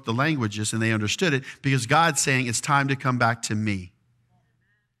spoke the languages and they understood it, because God's saying it's time to come back to me.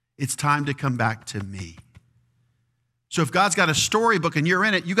 It's time to come back to me. So if God's got a storybook and you're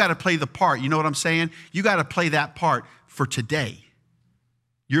in it, you got to play the part. You know what I'm saying? You got to play that part for today.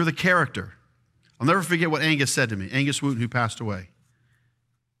 You're the character. I'll never forget what Angus said to me. Angus Wooten, who passed away.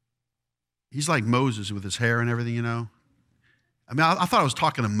 He's like Moses with his hair and everything, you know. I mean, I thought I was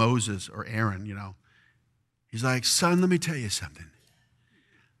talking to Moses or Aaron, you know. He's like, son, let me tell you something.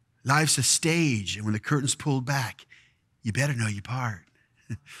 Life's a stage, and when the curtain's pulled back, you better know your part.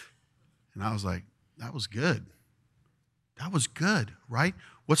 And I was like, that was good. That was good, right?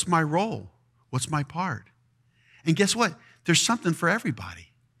 What's my role? What's my part? And guess what? There's something for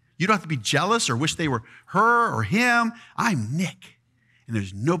everybody. You don't have to be jealous or wish they were her or him. I'm Nick, and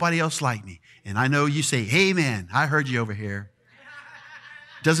there's nobody else like me. And I know you say, amen. I heard you over here.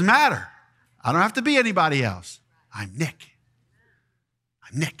 Doesn't matter. I don't have to be anybody else. I'm Nick.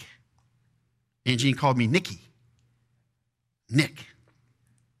 I'm Nick. Aunt Jean called me Nicky. Nick.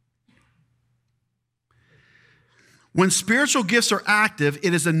 When spiritual gifts are active,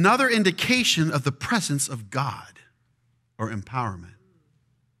 it is another indication of the presence of God or empowerment.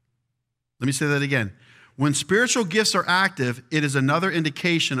 Let me say that again. When spiritual gifts are active, it is another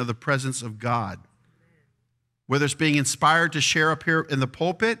indication of the presence of God. Whether it's being inspired to share up here in the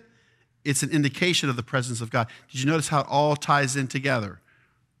pulpit, it's an indication of the presence of God. Did you notice how it all ties in together?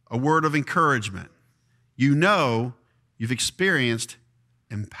 A word of encouragement. You know you've experienced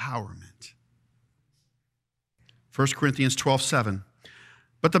empowerment. 1 Corinthians 12:7.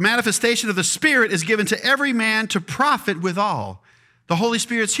 But the manifestation of the Spirit is given to every man to profit withal. The Holy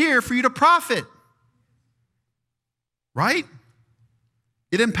Spirit's here for you to profit. Right?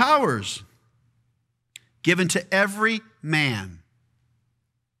 It empowers. Given to every man.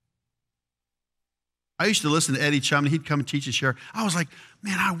 I used to listen to Eddie Chumney. He'd come and teach and share. I was like,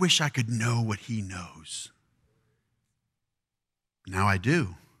 man, I wish I could know what he knows. Now I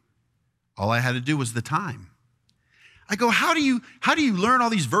do. All I had to do was the time. I go, how do you learn all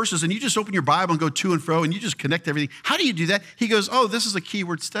these verses and you just open your Bible and go to and fro and you just connect everything? How do you do that? He goes, oh, this is a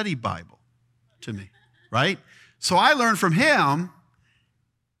keyword study Bible to me, right? So I learn from him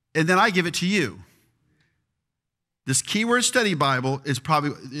and then I give it to you. This keyword study Bible is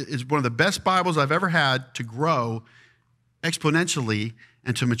one of the best Bibles I've ever had to grow exponentially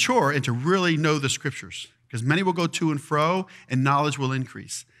and to mature and to really know the scriptures. Because many will go to and fro and knowledge will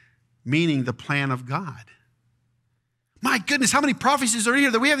increase, meaning the plan of God. My goodness, how many prophecies are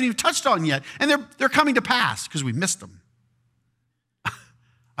here that we haven't even touched on yet? And they're coming to pass because we missed them.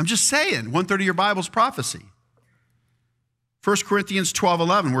 I'm just saying, 1/3 of your Bible's prophecy. 1 Corinthians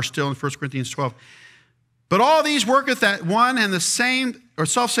 12:11, we're still in 1 Corinthians 12. But all these worketh that one and the same or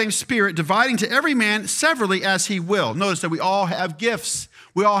self-same Spirit, dividing to every man severally as he will. Notice that we all have gifts.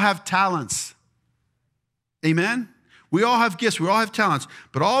 We all have talents. Amen? We all have gifts. We all have talents.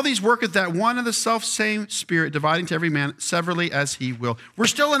 But all these worketh that one and the self-same Spirit, dividing to every man severally as he will. We're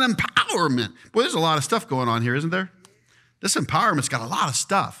still in empowerment. Boy, there's a lot of stuff going on here, isn't there? This empowerment's got a lot of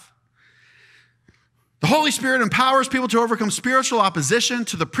stuff. The Holy Spirit empowers people to overcome spiritual opposition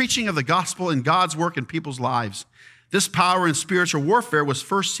to the preaching of the gospel and God's work in people's lives. This power in spiritual warfare was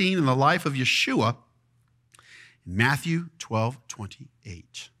first seen in the life of Yeshua in Matthew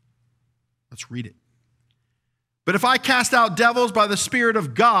 12:28. Let's read it. But if I cast out devils by the Spirit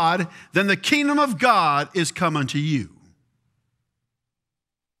of God, then the kingdom of God is come unto you.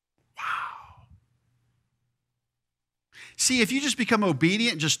 Wow. See, if you just become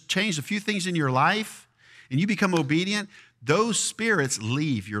obedient, just change a few things in your life, and you become obedient, those spirits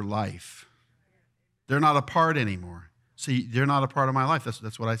leave your life. They're not a part anymore. See, they're not a part of my life.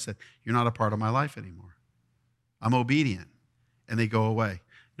 That's what I said. You're not a part of my life anymore. I'm obedient, and they go away.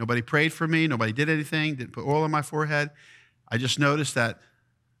 Nobody prayed for me. Nobody did anything, didn't put oil on my forehead. I just noticed that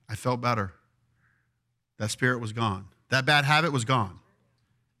I felt better. That spirit was gone. That bad habit was gone.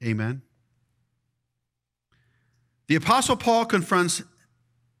 Amen. The Apostle Paul confronts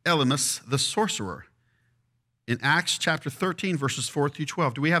Elymas, the sorcerer, in Acts chapter 13, verses 4 through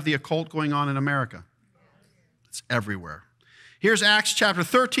 12. Do we have the occult going on in America? It's everywhere. Here's Acts chapter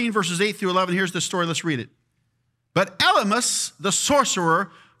 13, verses 8 through 11. Here's the story. Let's read it. But Elymas, the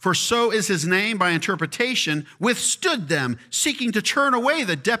sorcerer, for so is his name by interpretation, withstood them, seeking to turn away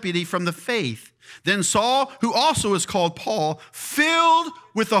the deputy from the faith. Then Saul, who also is called Paul, filled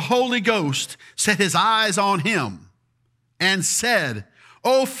with the Holy Ghost, set his eyes on him and said,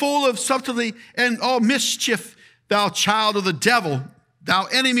 O full of subtlety and all mischief, thou child of the devil, thou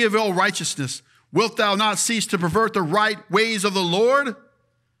enemy of all righteousness, wilt thou not cease to pervert the right ways of the Lord?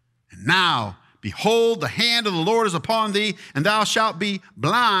 And now, behold, the hand of the Lord is upon thee, and thou shalt be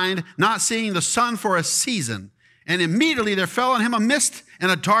blind, not seeing the sun for a season. And immediately there fell on him a mist and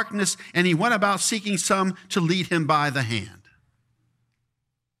a darkness, and he went about seeking some to lead him by the hand.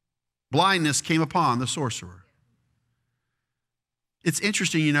 Blindness came upon the sorcerer. It's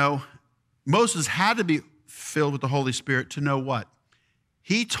interesting, you know, Moses had to be filled with the Holy Spirit to know what?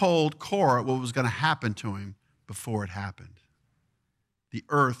 He told Korah what was going to happen to him before it happened. The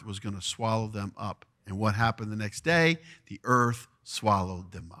earth was going to swallow them up. And what happened the next day? The earth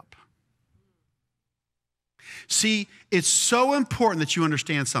swallowed them up. See, it's so important that you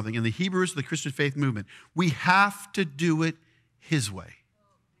understand something. In the Hebrews of the Christian faith movement, we have to do it his way.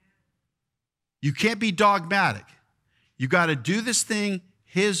 You can't be dogmatic. You got to do this thing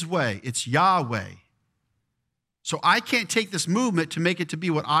his way. It's Yahweh. So I can't take this movement to make it to be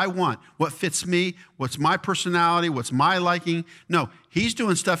what I want, what fits me, what's my personality, what's my liking. No, he's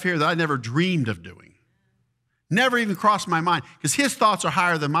doing stuff here that I never dreamed of doing. Never even crossed my mind, because his thoughts are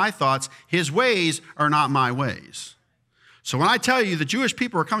higher than my thoughts. His ways are not my ways. So when I tell you the Jewish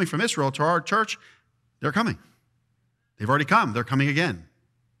people are coming from Israel to our church, they're coming. They've already come. They're coming again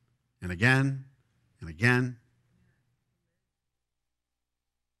and again and again.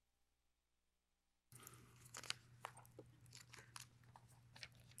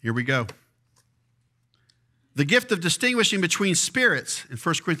 Here we go. The gift of distinguishing between spirits in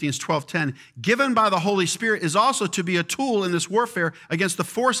 1 Corinthians 12:10, given by the Holy Spirit, is also to be a tool in this warfare against the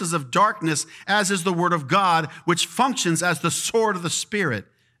forces of darkness, as is the word of God, which functions as the sword of the Spirit.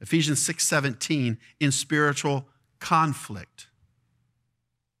 Ephesians 6:17, in spiritual conflict.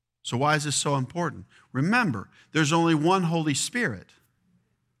 So why is this so important? Remember, there's only one Holy Spirit,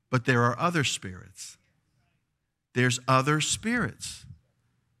 but there are other spirits. There's other spirits.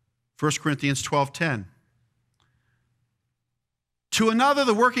 1 Corinthians 12:10. To another,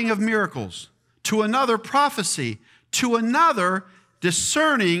 the working of miracles. To another, prophecy. To another,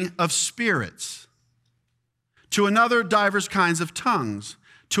 discerning of spirits. To another, divers kinds of tongues.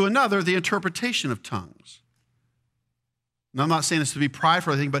 To another, the interpretation of tongues. Now, I'm not saying this to be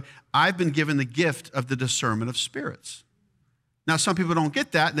prideful or anything, but I've been given the gift of the discernment of spirits. Now, some people don't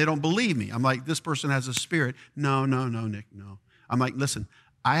get that, and they don't believe me. I'm like, this person has a spirit. No, Nick, no. I'm like, listen,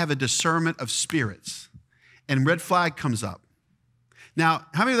 I have a discernment of spirits. And red flag comes up. Now,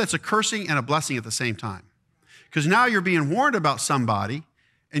 how many of that's a cursing and a blessing at the same time? Because now you're being warned about somebody,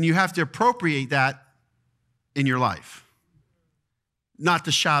 and you have to appropriate that in your life. Not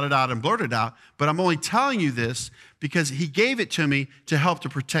to shout it out and blurt it out, but I'm only telling you this because he gave it to me to help to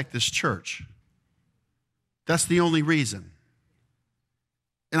protect this church. That's the only reason.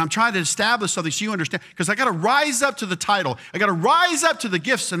 And I'm trying to establish something so you understand, because I got to rise up to the title. I got to rise up to the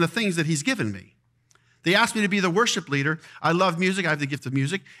gifts and the things that he's given me. They asked me to be the worship leader. I love music. I have the gift of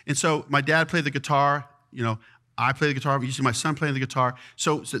music. And so my dad played the guitar. You know, I play the guitar. You see my son playing the guitar.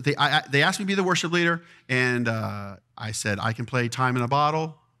 So they asked me to be the worship leader, and I said, I can play Time in a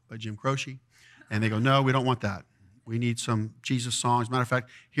Bottle by Jim Croce. And they go, no, we don't want that. We need some Jesus songs. Matter of fact,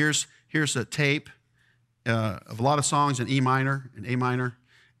 here's a tape of a lot of songs in E minor and A minor,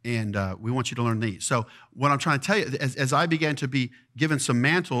 and we want you to learn these. So what I'm trying to tell you, as I began to be given some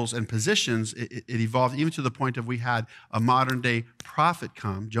mantles and positions, it evolved even to the point of we had a modern-day prophet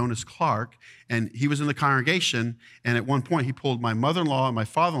come, Jonas Clark, and he was in the congregation, and at one point he pulled my mother-in-law and my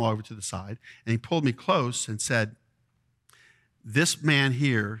father-in-law over to the side, and he pulled me close and said, this man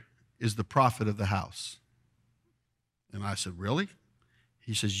here is the prophet of the house. And I said, really?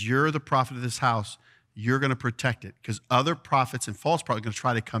 He says, you're the prophet of this house. You're going to protect it because other prophets and false prophets are going to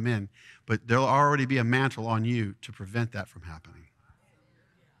try to come in, but there'll already be a mantle on you to prevent that from happening.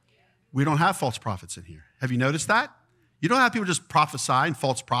 We don't have false prophets in here. Have you noticed that? You don't have people just prophesy and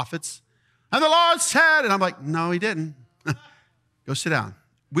false prophets. And the Lord said, and I'm like, no, he didn't. Go sit down.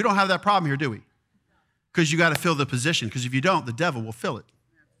 We don't have that problem here, do we? Because you got to fill the position, because if you don't, the devil will fill it.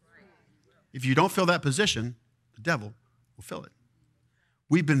 If you don't fill that position, the devil will fill it.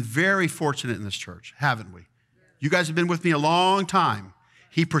 We've been very fortunate in this church, haven't we? You guys have been with me a long time.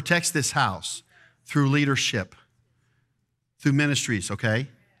 He protects this house through leadership, through ministries, okay?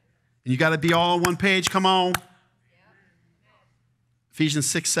 And you got to be all on one page. Come on. Ephesians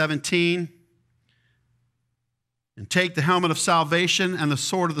 6:17. And take the helmet of salvation and the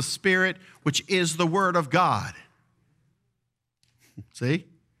sword of the Spirit, which is the word of God. See?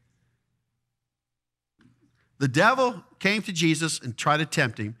 The devil came to Jesus and tried to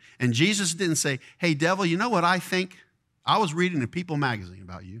tempt him, and Jesus didn't say, hey, devil, you know what I think? I was reading a People magazine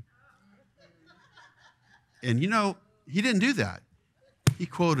about you. And you know, he didn't do that. He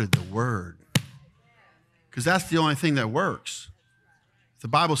quoted the word, because that's the only thing that works. If the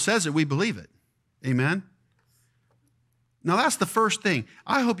Bible says it, we believe it. Amen? Now, that's the first thing.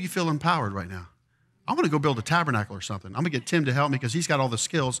 I hope you feel empowered right now. I want to go build a tabernacle or something. I'm going to get Tim to help me because he's got all the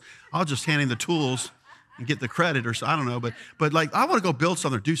skills. I'll just hand him the tools and get the credit, or so, I don't know. But like, I want to go build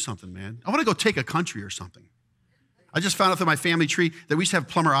something or do something, man. I want to go take a country or something. I just found out through my family tree that we used to have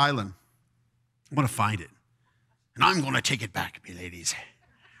Plummer Island. I want to find it. And I'm going to take it back, me ladies.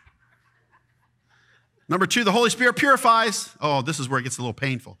 Number 2, the Holy Spirit purifies. Oh, this is where it gets a little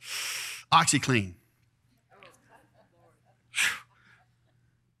painful. OxyClean.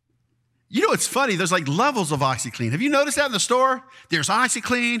 You know, it's funny. There's like levels of OxyClean. Have you noticed that in the store? There's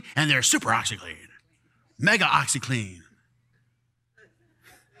OxyClean and there's Super OxyClean. Mega OxyClean.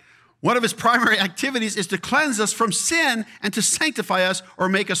 One of its primary activities is to cleanse us from sin and to sanctify us or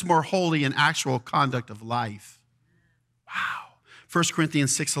make us more holy in actual conduct of life. Wow. 1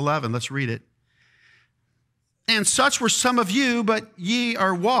 Corinthians 6:11. Let's read it. And such were some of you, but ye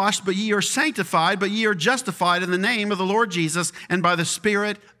are washed, but ye are sanctified, but ye are justified in the name of the Lord Jesus and by the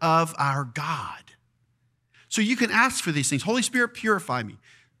Spirit of our God. So you can ask for these things. Holy Spirit, purify me.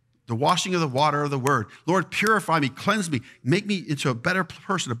 The washing of the water of the word. Lord, purify me, cleanse me, make me into a better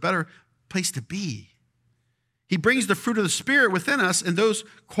person, a better place to be. He brings the fruit of the Spirit within us and those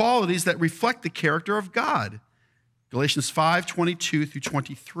qualities that reflect the character of God. Galatians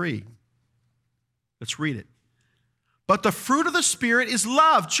 5:22-23. Let's read it. But the fruit of the Spirit is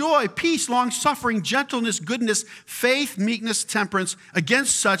love, joy, peace, long-suffering, gentleness, goodness, faith, meekness, temperance.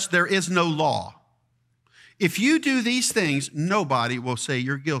 Against such there is no law. If you do these things, nobody will say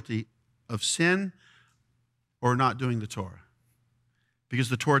you're guilty of sin or not doing the Torah. Because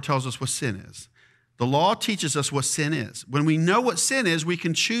the Torah tells us what sin is. The law teaches us what sin is. When we know what sin is, we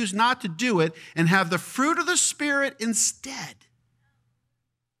can choose not to do it and have the fruit of the Spirit instead.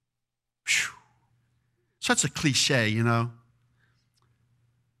 Whew. Such a cliche, you know.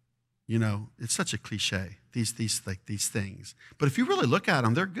 You know, it's such a cliche, these things. But if you really look at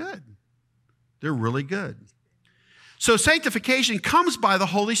them, they're good. They're really good. So sanctification comes by the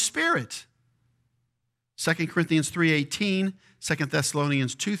Holy Spirit. 2 Corinthians 3:18, 2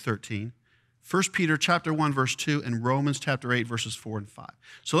 Thessalonians 2:13, 1 Peter chapter 1, verse 2, and Romans chapter 8, verses 4 and 5.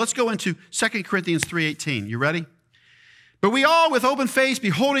 So let's go into 2 Corinthians 3:18. You ready? But we all, with open face,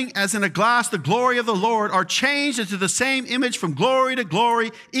 beholding as in a glass the glory of the Lord, are changed into the same image from glory to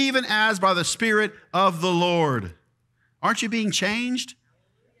glory, even as by the Spirit of the Lord. Aren't you being changed?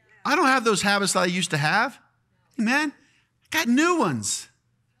 I don't have those habits that I used to have. Amen. I got new ones.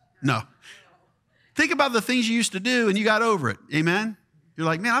 No. Think about the things you used to do and you got over it. Amen. You're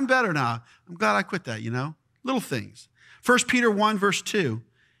like, man, I'm better now. I'm glad I quit that, you know. Little things. 1 Peter 1, verse 2.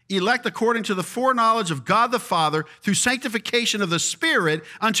 Elect according to the foreknowledge of God the Father through sanctification of the Spirit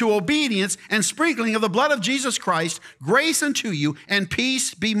unto obedience and sprinkling of the blood of Jesus Christ, grace unto you and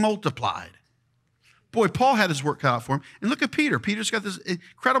peace be multiplied. boy, Paul had his work cut out for him. And look at Peter. Peter's got this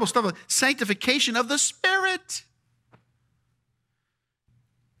incredible stuff of sanctification of the Spirit.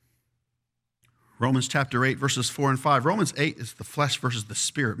 Romans chapter 8, verses 4 and 5. Romans 8 is the flesh versus the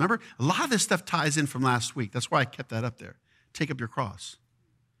Spirit. Remember, a lot of this stuff ties in from last week. That's why I kept that up there. Take up your cross.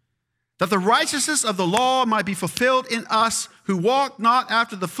 That the righteousness of the law might be fulfilled in us who walk not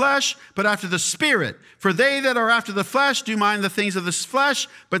after the flesh, but after the Spirit. For they that are after the flesh do mind the things of the flesh,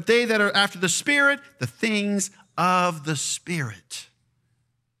 but they that are after the Spirit, the things of the Spirit.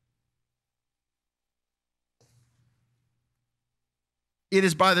 It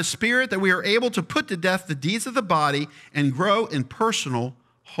is by the Spirit that we are able to put to death the deeds of the body and grow in personal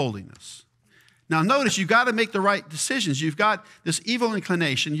holiness. Now notice, you've got to make the right decisions. You've got this evil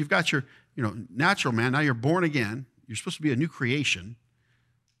inclination. You've got your natural man. Now you're born again. You're supposed to be a new creation.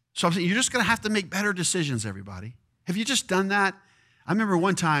 So I'm saying you're just going to have to make better decisions, everybody. Have you just done that? I remember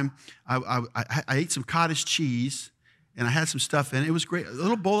one time I ate some cottage cheese, and I had some stuff in it. It was great, a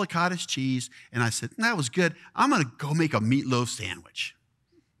little bowl of cottage cheese, and I said, that was good. I'm going to go make a meatloaf sandwich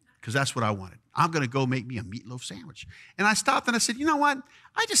because that's what I wanted. I'm going to go make me a meatloaf sandwich. And I stopped and I said, you know what?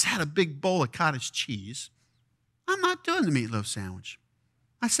 I just had a big bowl of cottage cheese. I'm not doing the meatloaf sandwich.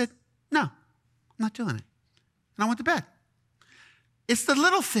 I said, no, I'm not doing it. And I went to bed. It's the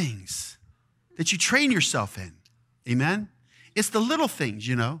little things that you train yourself in. Amen? It's the little things,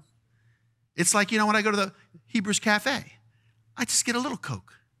 It's like, when I go to the Hebrews Cafe, I just get a little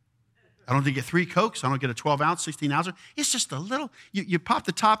Coke. I don't get 3 Cokes. I don't get a 12-ounce, 16-ouncer. It's just a little. You pop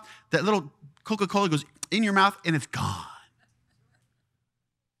the top, that little Coca-Cola goes in your mouth, and it's gone.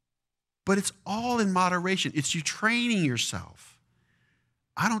 But it's all in moderation. It's you training yourself.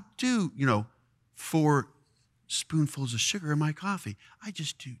 I don't do, 4 spoonfuls of sugar in my coffee. I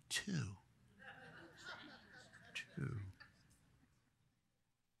just do 2. 2.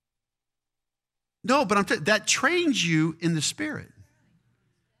 No, but that trains you in the Spirit.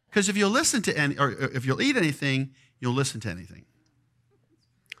 Because if you'll listen to or if you'll eat anything, you'll listen to anything.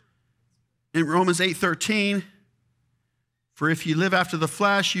 In Romans 8:13, for if you live after the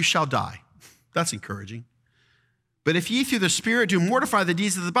flesh, you shall die. That's encouraging. But if ye through the Spirit do mortify the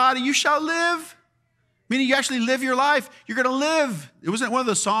deeds of the body, you shall live. Meaning you actually live your life. You're going to live. It wasn't one of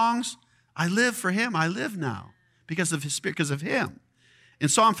those songs, I live for him. I live now because of his Spirit, because of him. In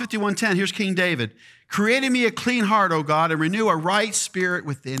Psalm 51:10, here's King David. Create in me a clean heart, O God, and renew a right spirit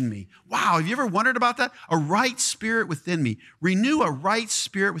within me. Wow, have you ever wondered about that? A right spirit within me. Renew a right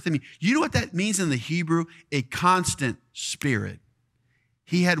spirit within me. You know what that means in the Hebrew? A constant spirit.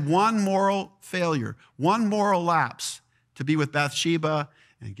 He had one moral failure, one moral lapse to be with Bathsheba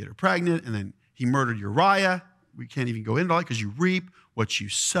and get her pregnant, and then he murdered Uriah. We can't even go into it because you reap what you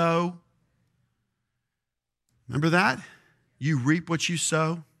sow. Remember that? You reap what you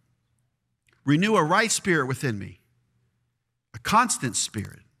sow. Renew a right spirit within me, a constant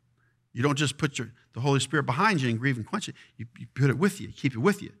spirit. You don't just put the Holy Spirit behind you and grieve and quench it. You put it with you, keep it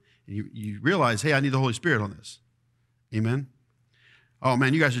with you. And you realize, hey, I need the Holy Spirit on this. Amen? Oh,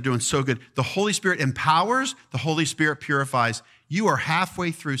 man, you guys are doing so good. The Holy Spirit empowers. The Holy Spirit purifies. You are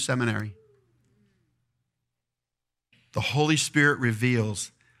halfway through seminary. The Holy Spirit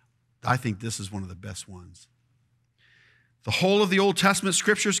reveals. I think this is one of the best ones. The whole of the Old Testament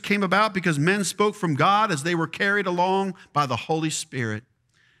scriptures came about because men spoke from God as they were carried along by the Holy Spirit.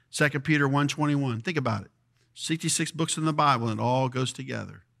 2 Peter 1:21. Think about it. 66 books in the Bible, and it all goes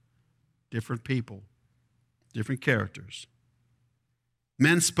together. Different people, different characters.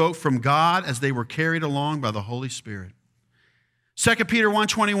 Men spoke from God as they were carried along by the Holy Spirit. 2 Peter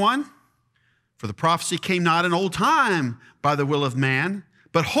 1:21. For the prophecy came not in old time by the will of man,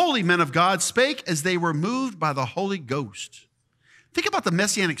 but holy men of God spake as they were moved by the Holy Ghost. Think about the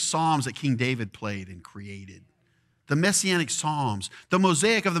Messianic Psalms that King David played and created. The Messianic Psalms, the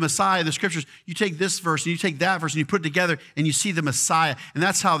mosaic of the Messiah, the scriptures. You take this verse and you take that verse and you put it together and you see the Messiah. And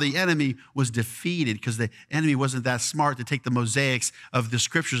that's how the enemy was defeated, because the enemy wasn't that smart to take the mosaics of the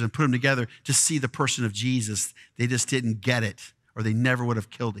scriptures and put them together to see the person of Jesus. They just didn't get it, or they never would have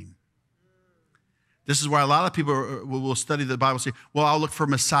killed him. This is why a lot of people will study the Bible and say, well, I'll look for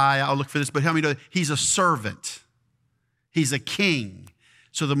Messiah, I'll look for this, but how many know he's a servant? He's a king.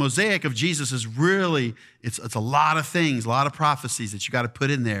 So the mosaic of Jesus is really, it's a lot of things, a lot of prophecies that you got to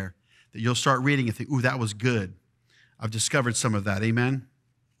put in there that you'll start reading and think, ooh, that was good. I've discovered some of that, amen?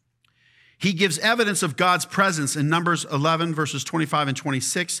 He gives evidence of God's presence in Numbers 11, verses 25 and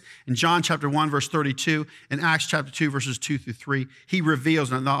 26, in John chapter 1, verse 32, in Acts chapter 2, verses 2 through 3. He reveals,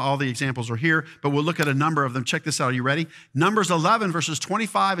 not all the examples are here, but we'll look at a number of them. Check this out. Are you ready? Numbers 11, verses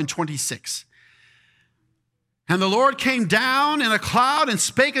 25 and 26. And the Lord came down in a cloud and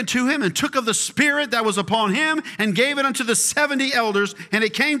spake unto him, and took of the Spirit that was upon him, and gave it unto the 70 elders. And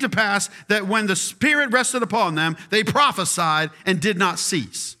it came to pass that when the Spirit rested upon them, they prophesied and did not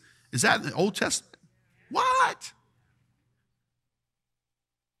cease. Is that in the Old Testament? What?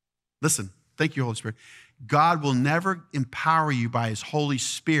 Listen, thank you, Holy Spirit. God will never empower you by his Holy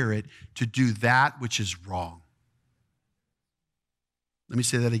Spirit to do that which is wrong. Let me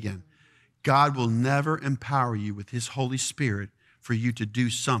say that again. God will never empower you with his Holy Spirit for you to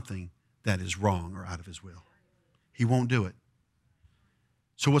do something that is wrong or out of his will. He won't do it.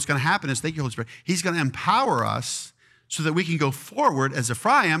 So what's going to happen is, thank you, Holy Spirit, he's going to empower us so that we can go forward as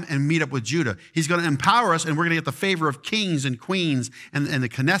Ephraim and meet up with Judah. He's going to empower us, and we're going to get the favor of kings and queens and the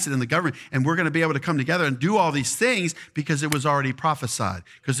Knesset and the government, and we're going to be able to come together and do all these things because it was already prophesied,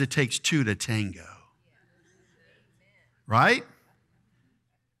 because it takes two to tango. Right?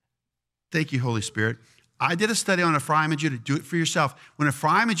 Thank you, Holy Spirit. I did a study on Ephraim and Judah. Do it for yourself. When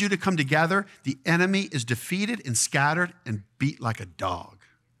Ephraim and Judah come together, the enemy is defeated and scattered and beat like a dog.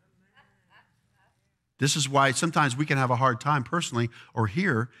 This is why sometimes we can have a hard time personally or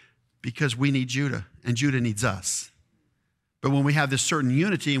here, because we need Judah and Judah needs us. But when we have this certain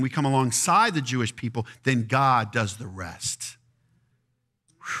unity and we come alongside the Jewish people, then God does the rest.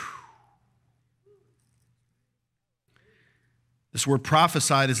 This word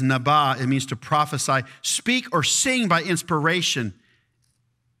prophesied is nabah. It means to prophesy, speak or sing by inspiration,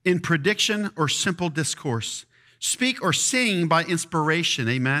 in prediction or simple discourse. Speak or sing by inspiration,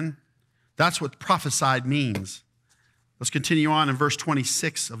 amen? That's what prophesied means. Let's continue on in verse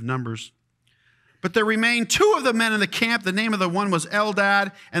 26 of Numbers. But there remained two of the men in the camp. The name of the one was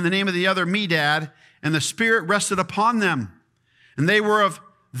Eldad, and the name of the other Medad, and the Spirit rested upon them. And they were of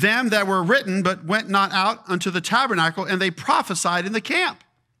them that were written, but went not out unto the tabernacle, and they prophesied in the camp.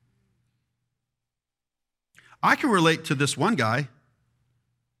 I can relate to this one guy,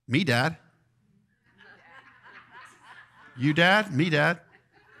 me dad. You dad, me dad.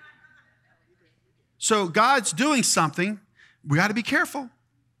 So God's doing something. We got to be careful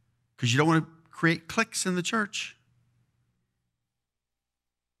because you don't want to create cliques in the church.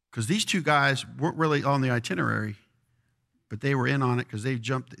 Because these two guys weren't really on the itinerary, but they were in on it because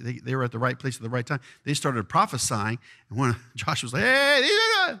they were at the right place at the right time. They started prophesying, and when Joshua was like, hey,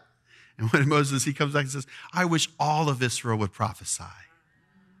 and when Moses, he comes back and says, I wish all of Israel would prophesy.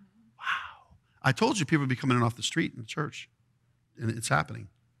 Wow. I told you people would be coming in off the street in the church, and it's happening.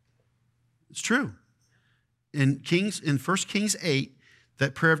 It's true. In 1 Kings 8,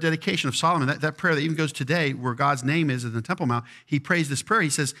 that prayer of dedication of Solomon, that prayer that even goes today where God's name is in the Temple Mount, he prays this prayer. He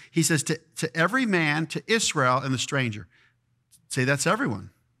says to every man, to Israel and the stranger. Say that's everyone.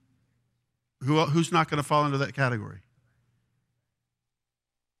 Who's not going to fall into that category?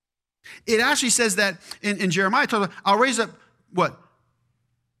 It actually says that in Jeremiah, I'll raise up what?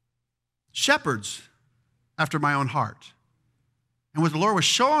 Shepherds after my own heart. And what the Lord was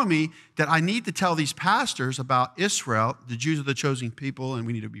showing me that I need to tell these pastors about Israel, the Jews are the chosen people, and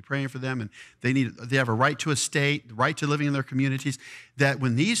we need to be praying for them, and they have a right to a state, the right to living in their communities, that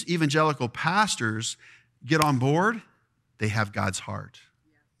when these evangelical pastors get on board, they have God's heart.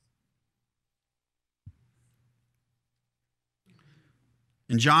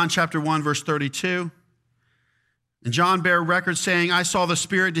 In John chapter 1, verse 32, and John bare record saying, I saw the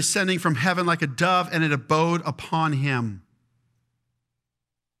Spirit descending from heaven like a dove, and it abode upon him.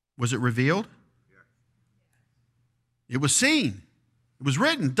 Was it revealed? It was seen. It was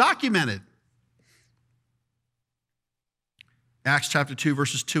written, documented. Acts chapter 2,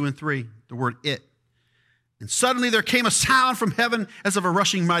 verses 2 and 3, the word it. And suddenly there came a sound from heaven as of a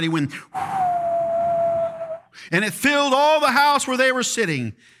rushing mighty wind. And it filled all the house where they were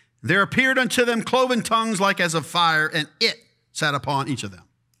sitting. There appeared unto them cloven tongues like as of fire, and it sat upon each of them.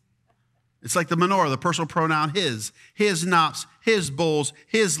 It's like the menorah, the personal pronoun his knops, his bowls,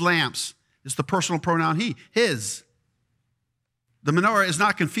 his lamps. It's the personal pronoun he, his. The menorah is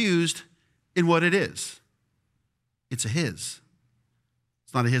not confused in what it is. It's a his.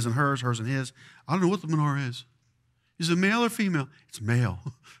 It's not a his and hers and his. I don't know what the menorah is. Is it male or female? It's male.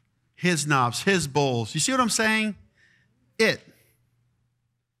 His knobs, his bowls. You see what I'm saying? It.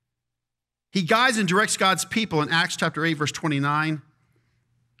 He guides and directs God's people in Acts chapter 8, verse 29.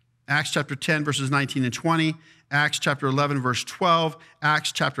 Acts chapter 10, verses 19 and 20. Acts chapter 11, verse 12.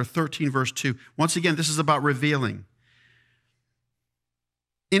 Acts chapter 13, verse 2. Once again, this is about revealing.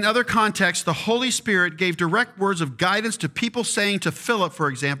 In other contexts, the Holy Spirit gave direct words of guidance to people saying to Philip, for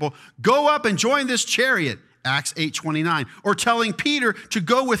example, go up and join this chariot, Acts 8:29, or telling Peter to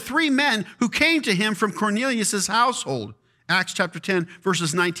go with 3 men who came to him from Cornelius' household, Acts chapter 10,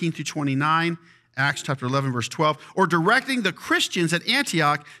 verses 19 through 29, Acts chapter 11, verse 12. Or directing the Christians at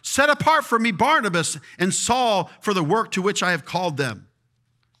Antioch, set apart for me Barnabas and Saul for the work to which I have called them.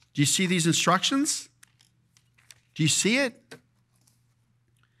 Do you see these instructions? Do you see it?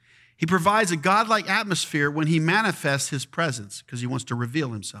 He provides a godlike atmosphere when he manifests his presence because he wants to reveal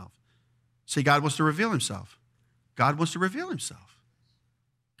himself. Say, God wants to reveal himself. God wants to reveal himself.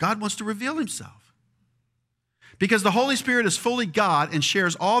 God wants to reveal himself. Because the Holy Spirit is fully God and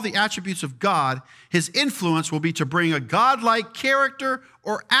shares all the attributes of God, his influence will be to bring a godlike character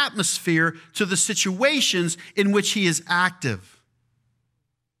or atmosphere to the situations in which he is active.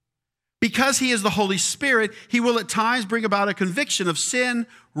 Because he is the Holy Spirit, he will at times bring about a conviction of sin,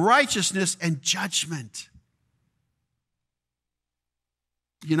 righteousness, and judgment.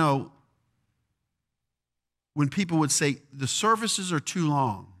 You know, when people would say, the services are too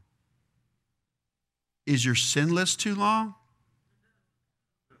long, is your sin list too long?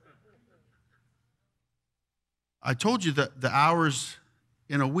 I told you the hours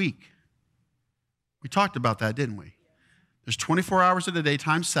in a week. We talked about that, didn't we? There's 24 hours in a day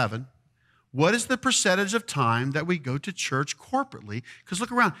times 7. What is the percentage of time that we go to church corporately? Because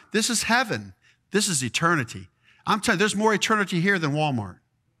look around. This is heaven. This is eternity. I'm telling you, there's more eternity here than Walmart.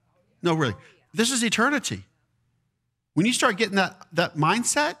 No, really. This is eternity. When you start getting that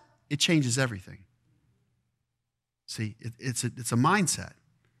mindset, it changes everything. See, it's a mindset.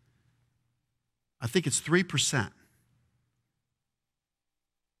 I think it's 3%.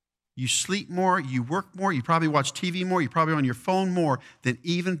 You sleep more, you work more, you probably watch TV more, you're probably on your phone more than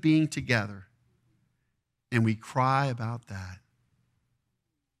even being together. And we cry about that.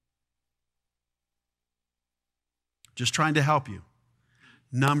 Just trying to help you.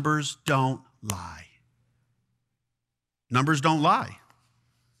 Numbers don't lie. Numbers don't lie.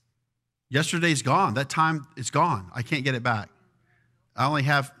 Yesterday's gone. That time is gone. I can't get it back. I only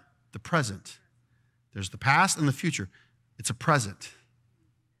have the present. There's the past and the future. It's a present.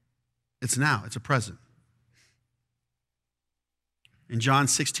 It's now. It's a present. In John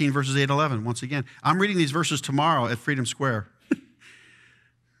 16, verses 8 and 11, once again, I'm reading these verses tomorrow at Freedom Square.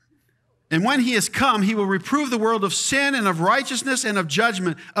 And when he has come, he will reprove the world of sin and of righteousness and of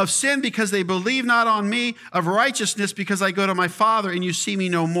judgment. Of sin because they believe not on me. Of righteousness because I go to my Father and you see me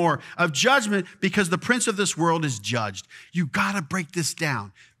no more. Of judgment because the prince of this world is judged. You got to break this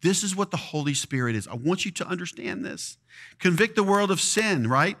down. This is what the Holy Spirit is. I want you to understand this. Convict the world of sin,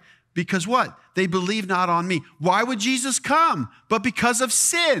 right? Because what? They believe not on me. Why would Jesus come? But because of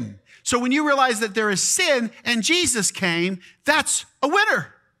sin. So when you realize that there is sin and Jesus came, that's a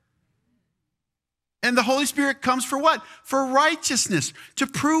winner. And the Holy Spirit comes for what? For righteousness. To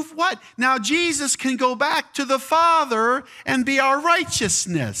prove what? Now Jesus can go back to the Father and be our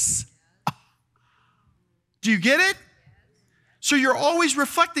righteousness. Do you get it? So you're always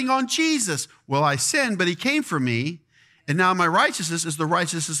reflecting on Jesus. Well, I sinned, but he came for me. And now my righteousness is the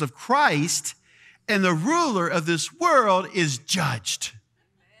righteousness of Christ. And the ruler of this world is judged.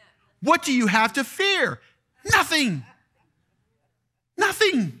 What do you have to fear? Nothing.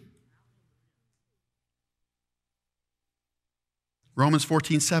 Nothing. Romans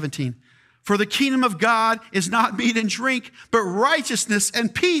 14:17. For the kingdom of God is not meat and drink, but righteousness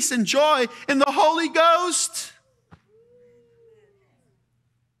and peace and joy in the Holy Ghost.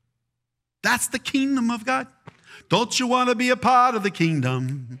 That's the kingdom of God. Don't you want to be a part of the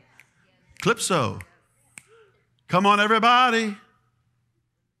kingdom? Calypso. Come on, everybody.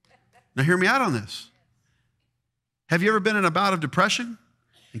 Now hear me out on this. Have you ever been in a bout of depression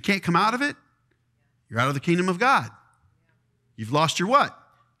and can't come out of it? You're out of the kingdom of God. You've lost your what?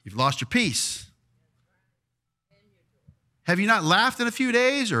 You've lost your peace. Have you not laughed in a few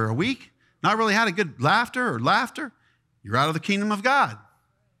days or a week? Not really had a good laughter? You're out of the kingdom of God.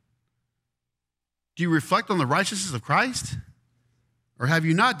 Do you reflect on the righteousness of Christ? Or have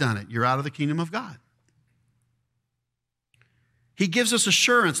you not done it? You're out of the kingdom of God. He gives us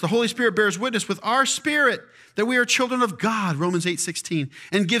assurance. The Holy Spirit bears witness with our spirit that we are children of God, Romans 8:16,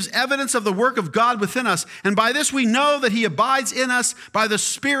 and gives evidence of the work of God within us. And by this we know that he abides in us by the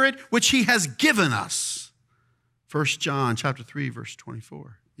Spirit which he has given us. 1 John chapter 3, verse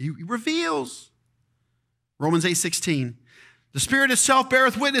 24. He reveals. Romans 8:16. The Spirit itself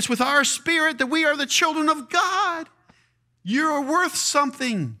beareth witness with our spirit that we are the children of God. You're worth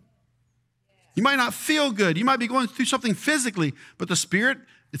something. You might not feel good. You might be going through something physically, but the Spirit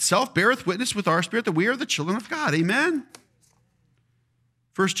itself beareth witness with our spirit that we are the children of God. Amen?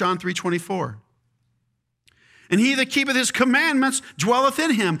 1 John 3:24. And he that keepeth his commandments dwelleth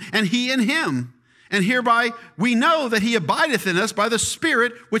in him, and he in him. And hereby we know that he abideth in us by the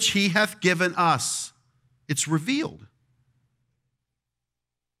Spirit which he hath given us. It's revealed.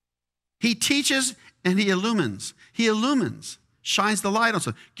 He teaches and he illumines. He illumines, shines the light on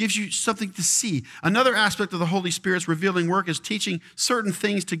something, gives you something to see. Another aspect of the Holy Spirit's revealing work is teaching certain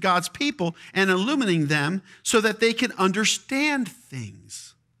things to God's people and illuminating them so that they can understand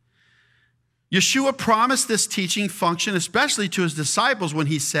things. Yeshua promised this teaching function, especially to his disciples, when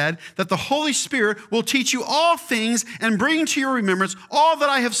he said that the Holy Spirit will teach you all things and bring to your remembrance all that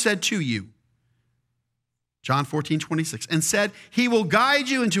I have said to you. John 14:26, and said, he will guide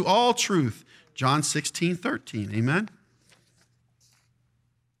you into all truth. John 16:13, amen?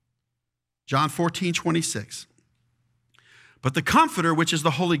 John 14:26. But the Comforter, which is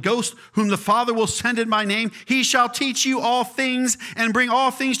the Holy Ghost, whom the Father will send in my name, he shall teach you all things and bring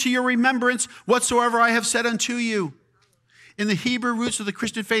all things to your remembrance whatsoever I have said unto you. In the Hebrew roots of the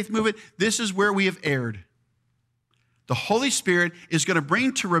Christian faith movement, this is where we have erred. The Holy Spirit is going to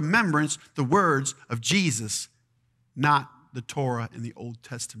bring to remembrance the words of Jesus, not the Torah in the Old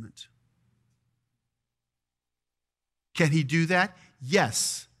Testament. Can he do that?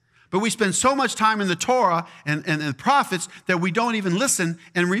 Yes. But we spend so much time in the Torah and the prophets that we don't even listen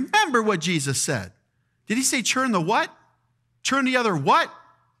and remember what Jesus said. Did he say turn the what? Turn the other what?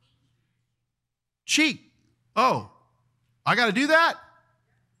 Cheek. Oh, I got to do that?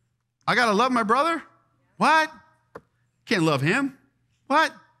 I got to love my brother? What? Can't love him?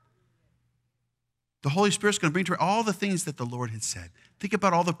 What? The Holy Spirit's going to bring to all the things that the Lord had said. Think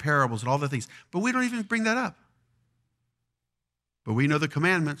about all the parables and all the things. But we don't even bring that up. But we know the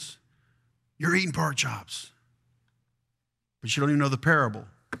commandments. You're eating pork chops. But you don't even know the parable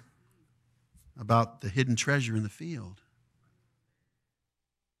about the hidden treasure in the field.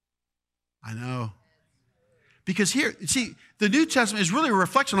 I know. Because here, see, the New Testament is really a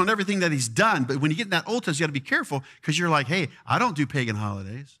reflection on everything that he's done. But when you get in that Old Testament, you got to be careful because you're like, hey, I don't do pagan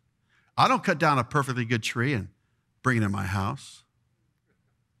holidays. I don't cut down a perfectly good tree and bring it in my house.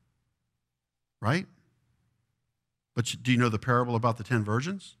 Right? But do you know the parable about the 10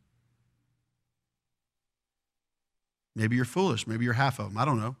 virgins? Maybe you're foolish. Maybe you're half of them. I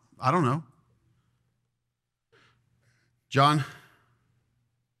don't know. I don't know. John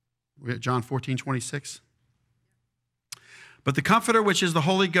 14:26. But the Comforter, which is the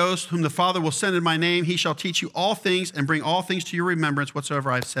Holy Ghost, whom the Father will send in my name, he shall teach you all things and bring all things to your remembrance whatsoever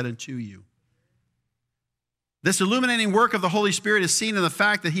I have said unto you. This illuminating work of the Holy Spirit is seen in the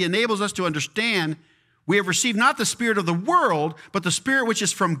fact that he enables us to understand we have received not the spirit of the world, but the Spirit which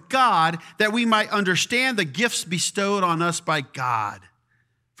is from God, that we might understand the gifts bestowed on us by God.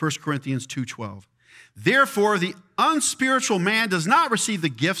 1 Corinthians 2:12. Therefore, the unspiritual man does not receive the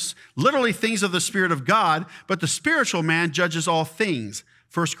gifts, literally things of the Spirit of God, but the spiritual man judges all things.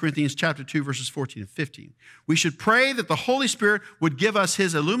 1 Corinthians chapter 2, verses 14 and 15. We should pray that the Holy Spirit would give us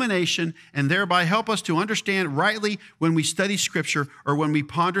his illumination and thereby help us to understand rightly when we study Scripture or when we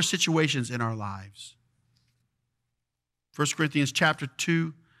ponder situations in our lives. 1 Corinthians chapter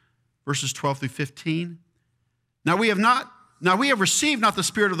 2, verses 12 through 15. Now we have received not the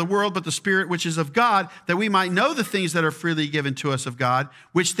spirit of the world, but the Spirit which is of God, that we might know the things that are freely given to us of God,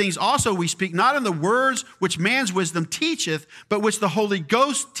 which things also we speak, not in the words which man's wisdom teacheth, but which the Holy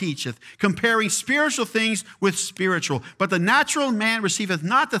Ghost teacheth, comparing spiritual things with spiritual. But the natural man receiveth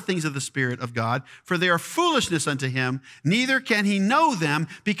not the things of the Spirit of God, for they are foolishness unto him, neither can he know them,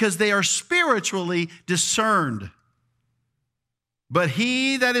 because they are spiritually discerned. But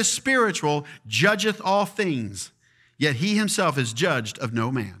he that is spiritual judgeth all things, yet he himself is judged of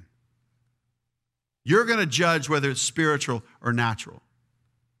no man. You're going to judge whether it's spiritual or natural.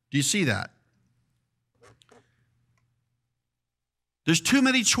 Do you see that? There's too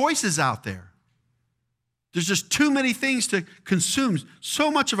many choices out there. There's just too many things to consume. So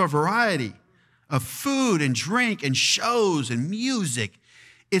much of a variety of food and drink and shows and music.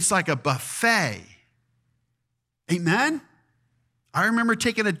 It's like a buffet. Amen? I remember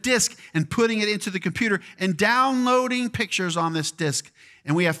taking a disc and putting it into the computer and downloading pictures on this disc.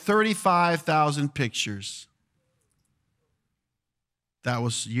 And we have 35,000 pictures. That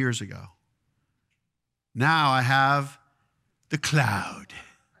was years ago. Now I have the cloud.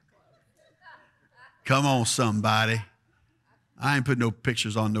 Come on, somebody. I ain't putting no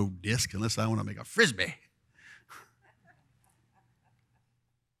pictures on no disc unless I want to make a Frisbee.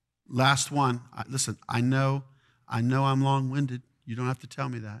 Last one. Listen, I know I'm long-winded. You don't have to tell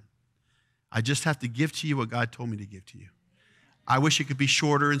me that. I just have to give to you what God told me to give to you. I wish it could be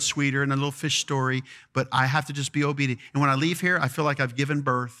shorter and sweeter and a little fish story, but I have to just be obedient. And when I leave here, I feel like I've given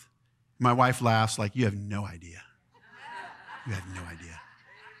birth. My wife laughs like, you have no idea. You have no idea.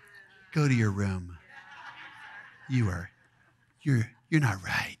 Go to your room. You're not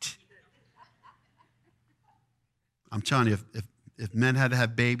right. I'm telling you, if men had to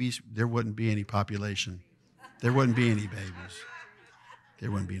have babies, there wouldn't be any population. There wouldn't be any babies. There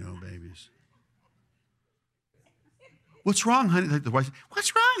wouldn't be no babies. What's wrong, honey? Like the wife said,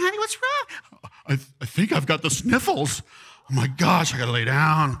 what's wrong, honey? What's wrong? I think I've got the sniffles. Oh my gosh, I got to lay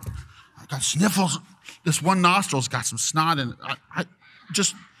down. I got sniffles. This one nostril's got some snot in it. I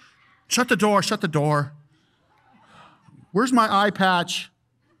just shut the door, shut the door. Where's my eye patch?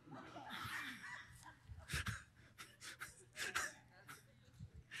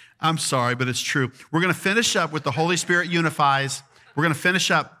 I'm sorry, but it's true. We're going to finish up with the Holy Spirit unifies. We're going to finish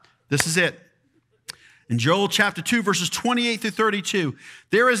up. This is it. In Joel chapter 2, verses 28 through 32,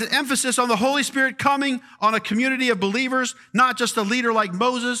 there is an emphasis on the Holy Spirit coming on a community of believers, not just a leader like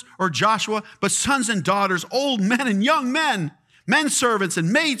Moses or Joshua, but sons and daughters, old men and young men, men servants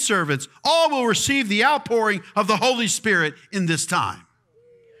and maid servants. All will receive the outpouring of the Holy Spirit in this time.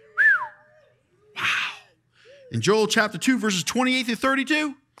 Wow. In Joel chapter 2, verses 28 through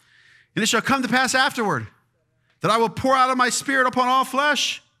 32, and it shall come to pass afterward that I will pour out of my Spirit upon all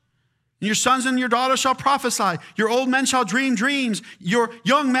flesh. And your sons and your daughters shall prophesy. Your old men shall dream dreams. Your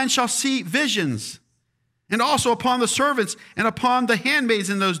young men shall see visions. And also upon the servants and upon the handmaids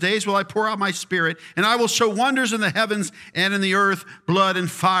in those days will I pour out my Spirit. And I will show wonders in the heavens and in the earth, blood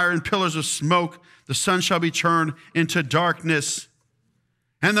and fire and pillars of smoke. The sun shall be turned into darkness,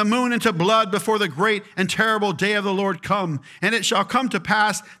 and the moon into blood before the great and terrible day of the Lord come. And it shall come to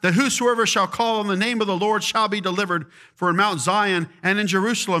pass that whosoever shall call on the name of the Lord shall be delivered. For in Mount Zion and in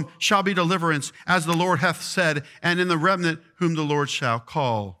Jerusalem shall be deliverance, as the Lord hath said, and in the remnant whom the Lord shall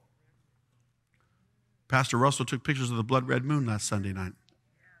call. Pastor Russell took pictures of the blood red moon last Sunday night.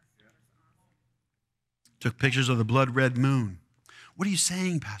 Took pictures of the blood red moon. What are you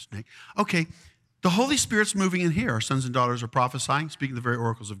saying, Pastor Nick? Okay. The Holy Spirit's moving in here. Our sons and daughters are prophesying, speaking the very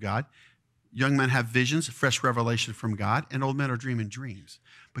oracles of God. Young men have visions, fresh revelation from God, and old men are dreaming dreams.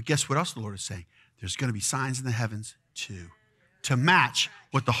 But guess what else the Lord is saying? There's going to be signs in the heavens too, to match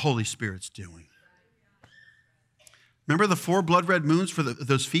what the Holy Spirit's doing. Remember the 4 blood red moons for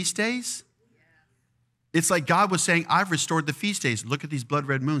those feast days? It's like God was saying, I've restored the feast days. Look at these blood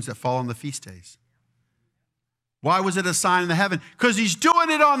red moons that fall on the feast days. Why was it a sign in the heaven? Because he's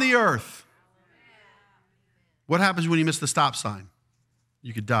doing it on the earth. What happens when you miss the stop sign?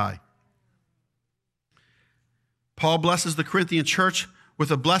 You could die. Paul blesses the Corinthian church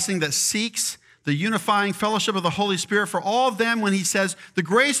with a blessing that seeks the unifying fellowship of the Holy Spirit for all of them when he says, the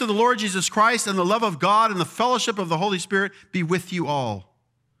grace of the Lord Jesus Christ and the love of God and the fellowship of the Holy Spirit be with you all.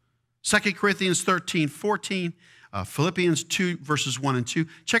 2 Corinthians 13:14, Philippians 2, verses 1 and 2.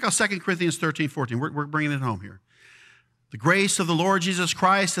 Check out 2 Corinthians 13:14. We're bringing it home here. The grace of the Lord Jesus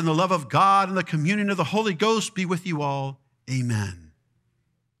Christ and the love of God and the communion of the Holy Ghost be with you all. Amen.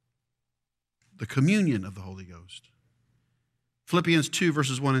 The communion of the Holy Ghost. Philippians 2,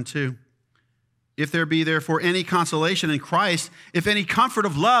 verses 1 and 2. If there be therefore any consolation in Christ, if any comfort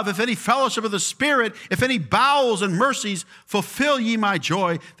of love, if any fellowship of the Spirit, if any bowels and mercies, fulfill ye my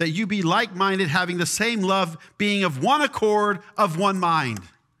joy, that you be like-minded, having the same love, being of one accord, of one mind.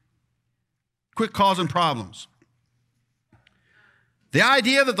 Quit causing problems. The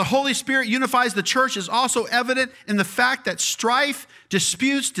idea that the Holy Spirit unifies the church is also evident in the fact that strife,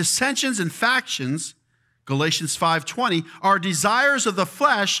 disputes, dissensions, and factions, Galatians 5:20, are desires of the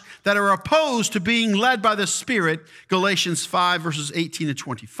flesh that are opposed to being led by the Spirit, Galatians 5, verses 18 to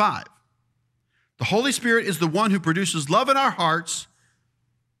 25. The Holy Spirit is the one who produces love in our hearts,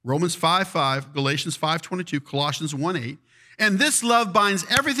 Romans 5:5, Galatians 5:22, Colossians 1:8, and this love binds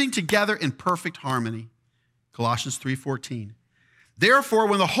everything together in perfect harmony, Colossians 3:14. Therefore,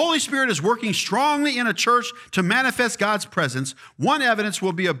 when the Holy Spirit is working strongly in a church to manifest God's presence, one evidence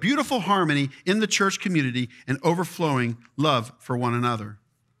will be a beautiful harmony in the church community and overflowing love for one another.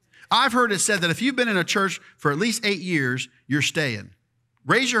 I've heard it said that if you've been in a church for at least 8 years, you're staying.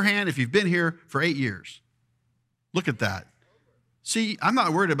 Raise your hand if you've been here for 8 years. Look at that. See, I'm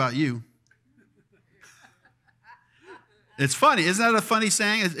not worried about you. It's funny. Isn't that a funny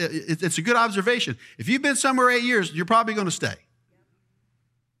saying? It's a good observation. If you've been somewhere 8 years, you're probably going to stay.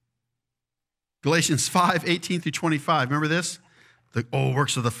 Galatians 5:18 through 25. Remember this? The old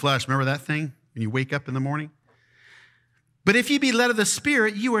works of the flesh. Remember that thing when you wake up in the morning? But if ye be led of the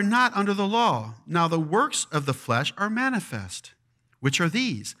Spirit, you are not under the law. Now the works of the flesh are manifest, which are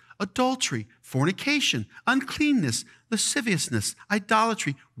these: adultery, fornication, uncleanness, lasciviousness,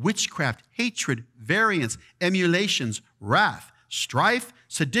 idolatry, witchcraft, hatred, variance, emulations, wrath, strife,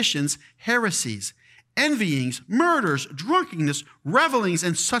 seditions, heresies, envyings, murders, drunkenness, revelings,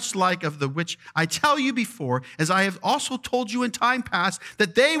 and such like, of the which I tell you before, as I have also told you in time past,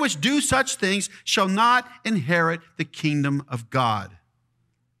 that they which do such things shall not inherit the kingdom of God.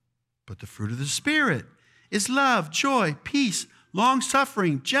 But the fruit of the Spirit is love, joy, peace,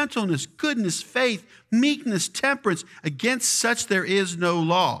 long-suffering, gentleness, goodness, faith, meekness, temperance. Against such there is no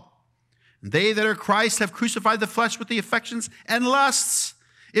law. And they that are Christ have crucified the flesh with the affections and lusts.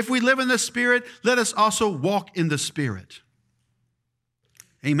 If we live in the Spirit, let us also walk in the Spirit.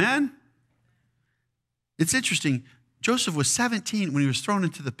 Amen? It's interesting. Joseph was 17 when he was thrown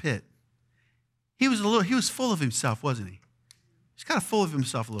into the pit. He was full of himself, wasn't he? He's kind of full of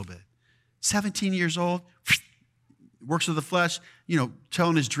himself a little bit. 17 years old, works of the flesh,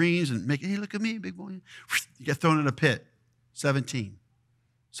 telling his dreams and making, hey, look at me, big boy. You get thrown in a pit. 17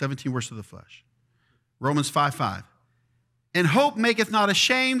 works of the flesh. Romans 5:5. And hope maketh not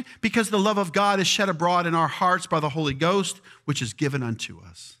ashamed, because the love of God is shed abroad in our hearts by the Holy Ghost, which is given unto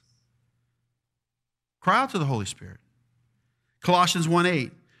us. Cry out to the Holy Spirit. Colossians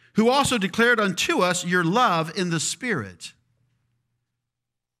 1:8. Who also declared unto us your love in the Spirit.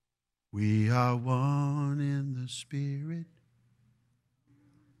 We are one in the Spirit.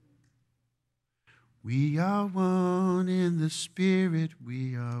 We are one in the Spirit.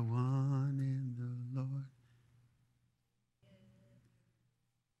 We are one in the Lord.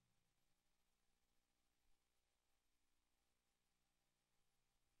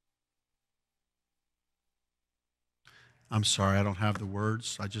 I'm sorry, I don't have the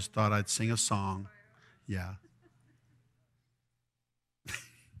words. I just thought I'd sing a song. Yeah.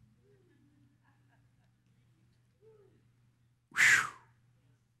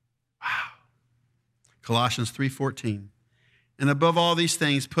 Wow. Colossians 3:14. And above all these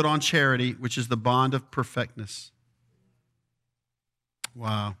things, put on charity, which is the bond of perfectness.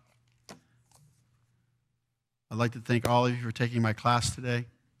 Wow. I'd like to thank all of you for taking my class today.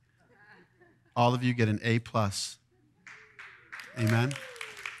 All of you get an A+. Amen.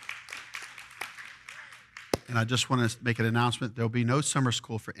 And I just want to make an announcement. There will be no summer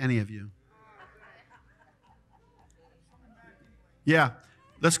school for any of you. Yeah,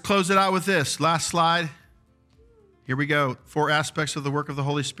 let's close it out with this. Last slide. Here we go. 4 aspects of the work of the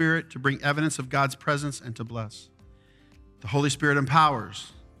Holy Spirit to bring evidence of God's presence and to bless. The Holy Spirit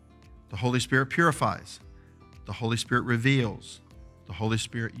empowers. The Holy Spirit purifies. The Holy Spirit reveals. The Holy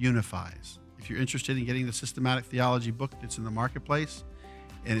Spirit unifies. If you're interested in getting the Systematic Theology book, it's in the marketplace,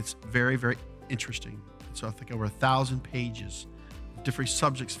 and it's very, very interesting. So I think over 1,000 pages of different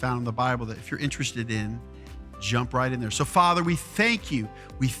subjects found in the Bible that if you're interested in, jump right in there. So Father, we thank you.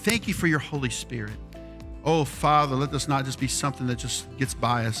 We thank you for your Holy Spirit. Oh, Father, let this not just be something that just gets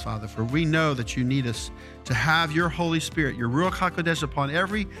by us, Father, for we know that you need us to have your Holy Spirit, your Ruach HaKodesh upon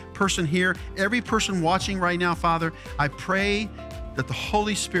every person here, every person watching right now, Father. I pray that the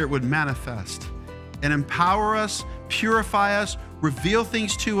Holy Spirit would manifest and empower us, purify us, reveal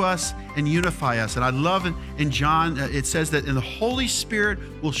things to us, and unify us. And I love in John, it says that in the Holy Spirit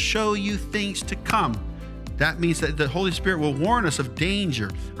will show you things to come. That means that the Holy Spirit will warn us of danger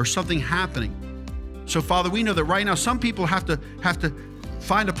or something happening. So, Father, we know that right now some people have to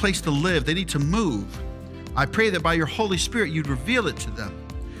find a place to live. They need to move. I pray that by your Holy Spirit, you'd reveal it to them.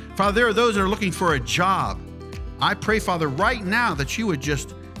 Father, there are those that are looking for a job. I pray, Father, right now that you would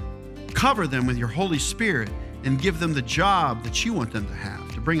just cover them with your Holy Spirit and give them the job that you want them to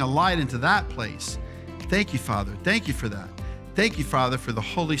have, to bring a light into that place. Thank you, Father. Thank you for that. Thank you, Father, for the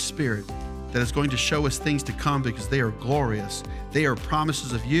Holy Spirit that is going to show us things to come because they are glorious. They are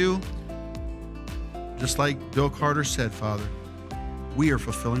promises of you. Just like Bill Carter said, Father, we are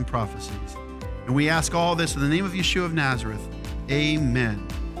fulfilling prophecies. And we ask all this in the name of Yeshua of Nazareth. Amen.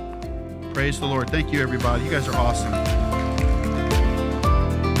 Praise the Lord. Thank you, everybody. You guys are awesome.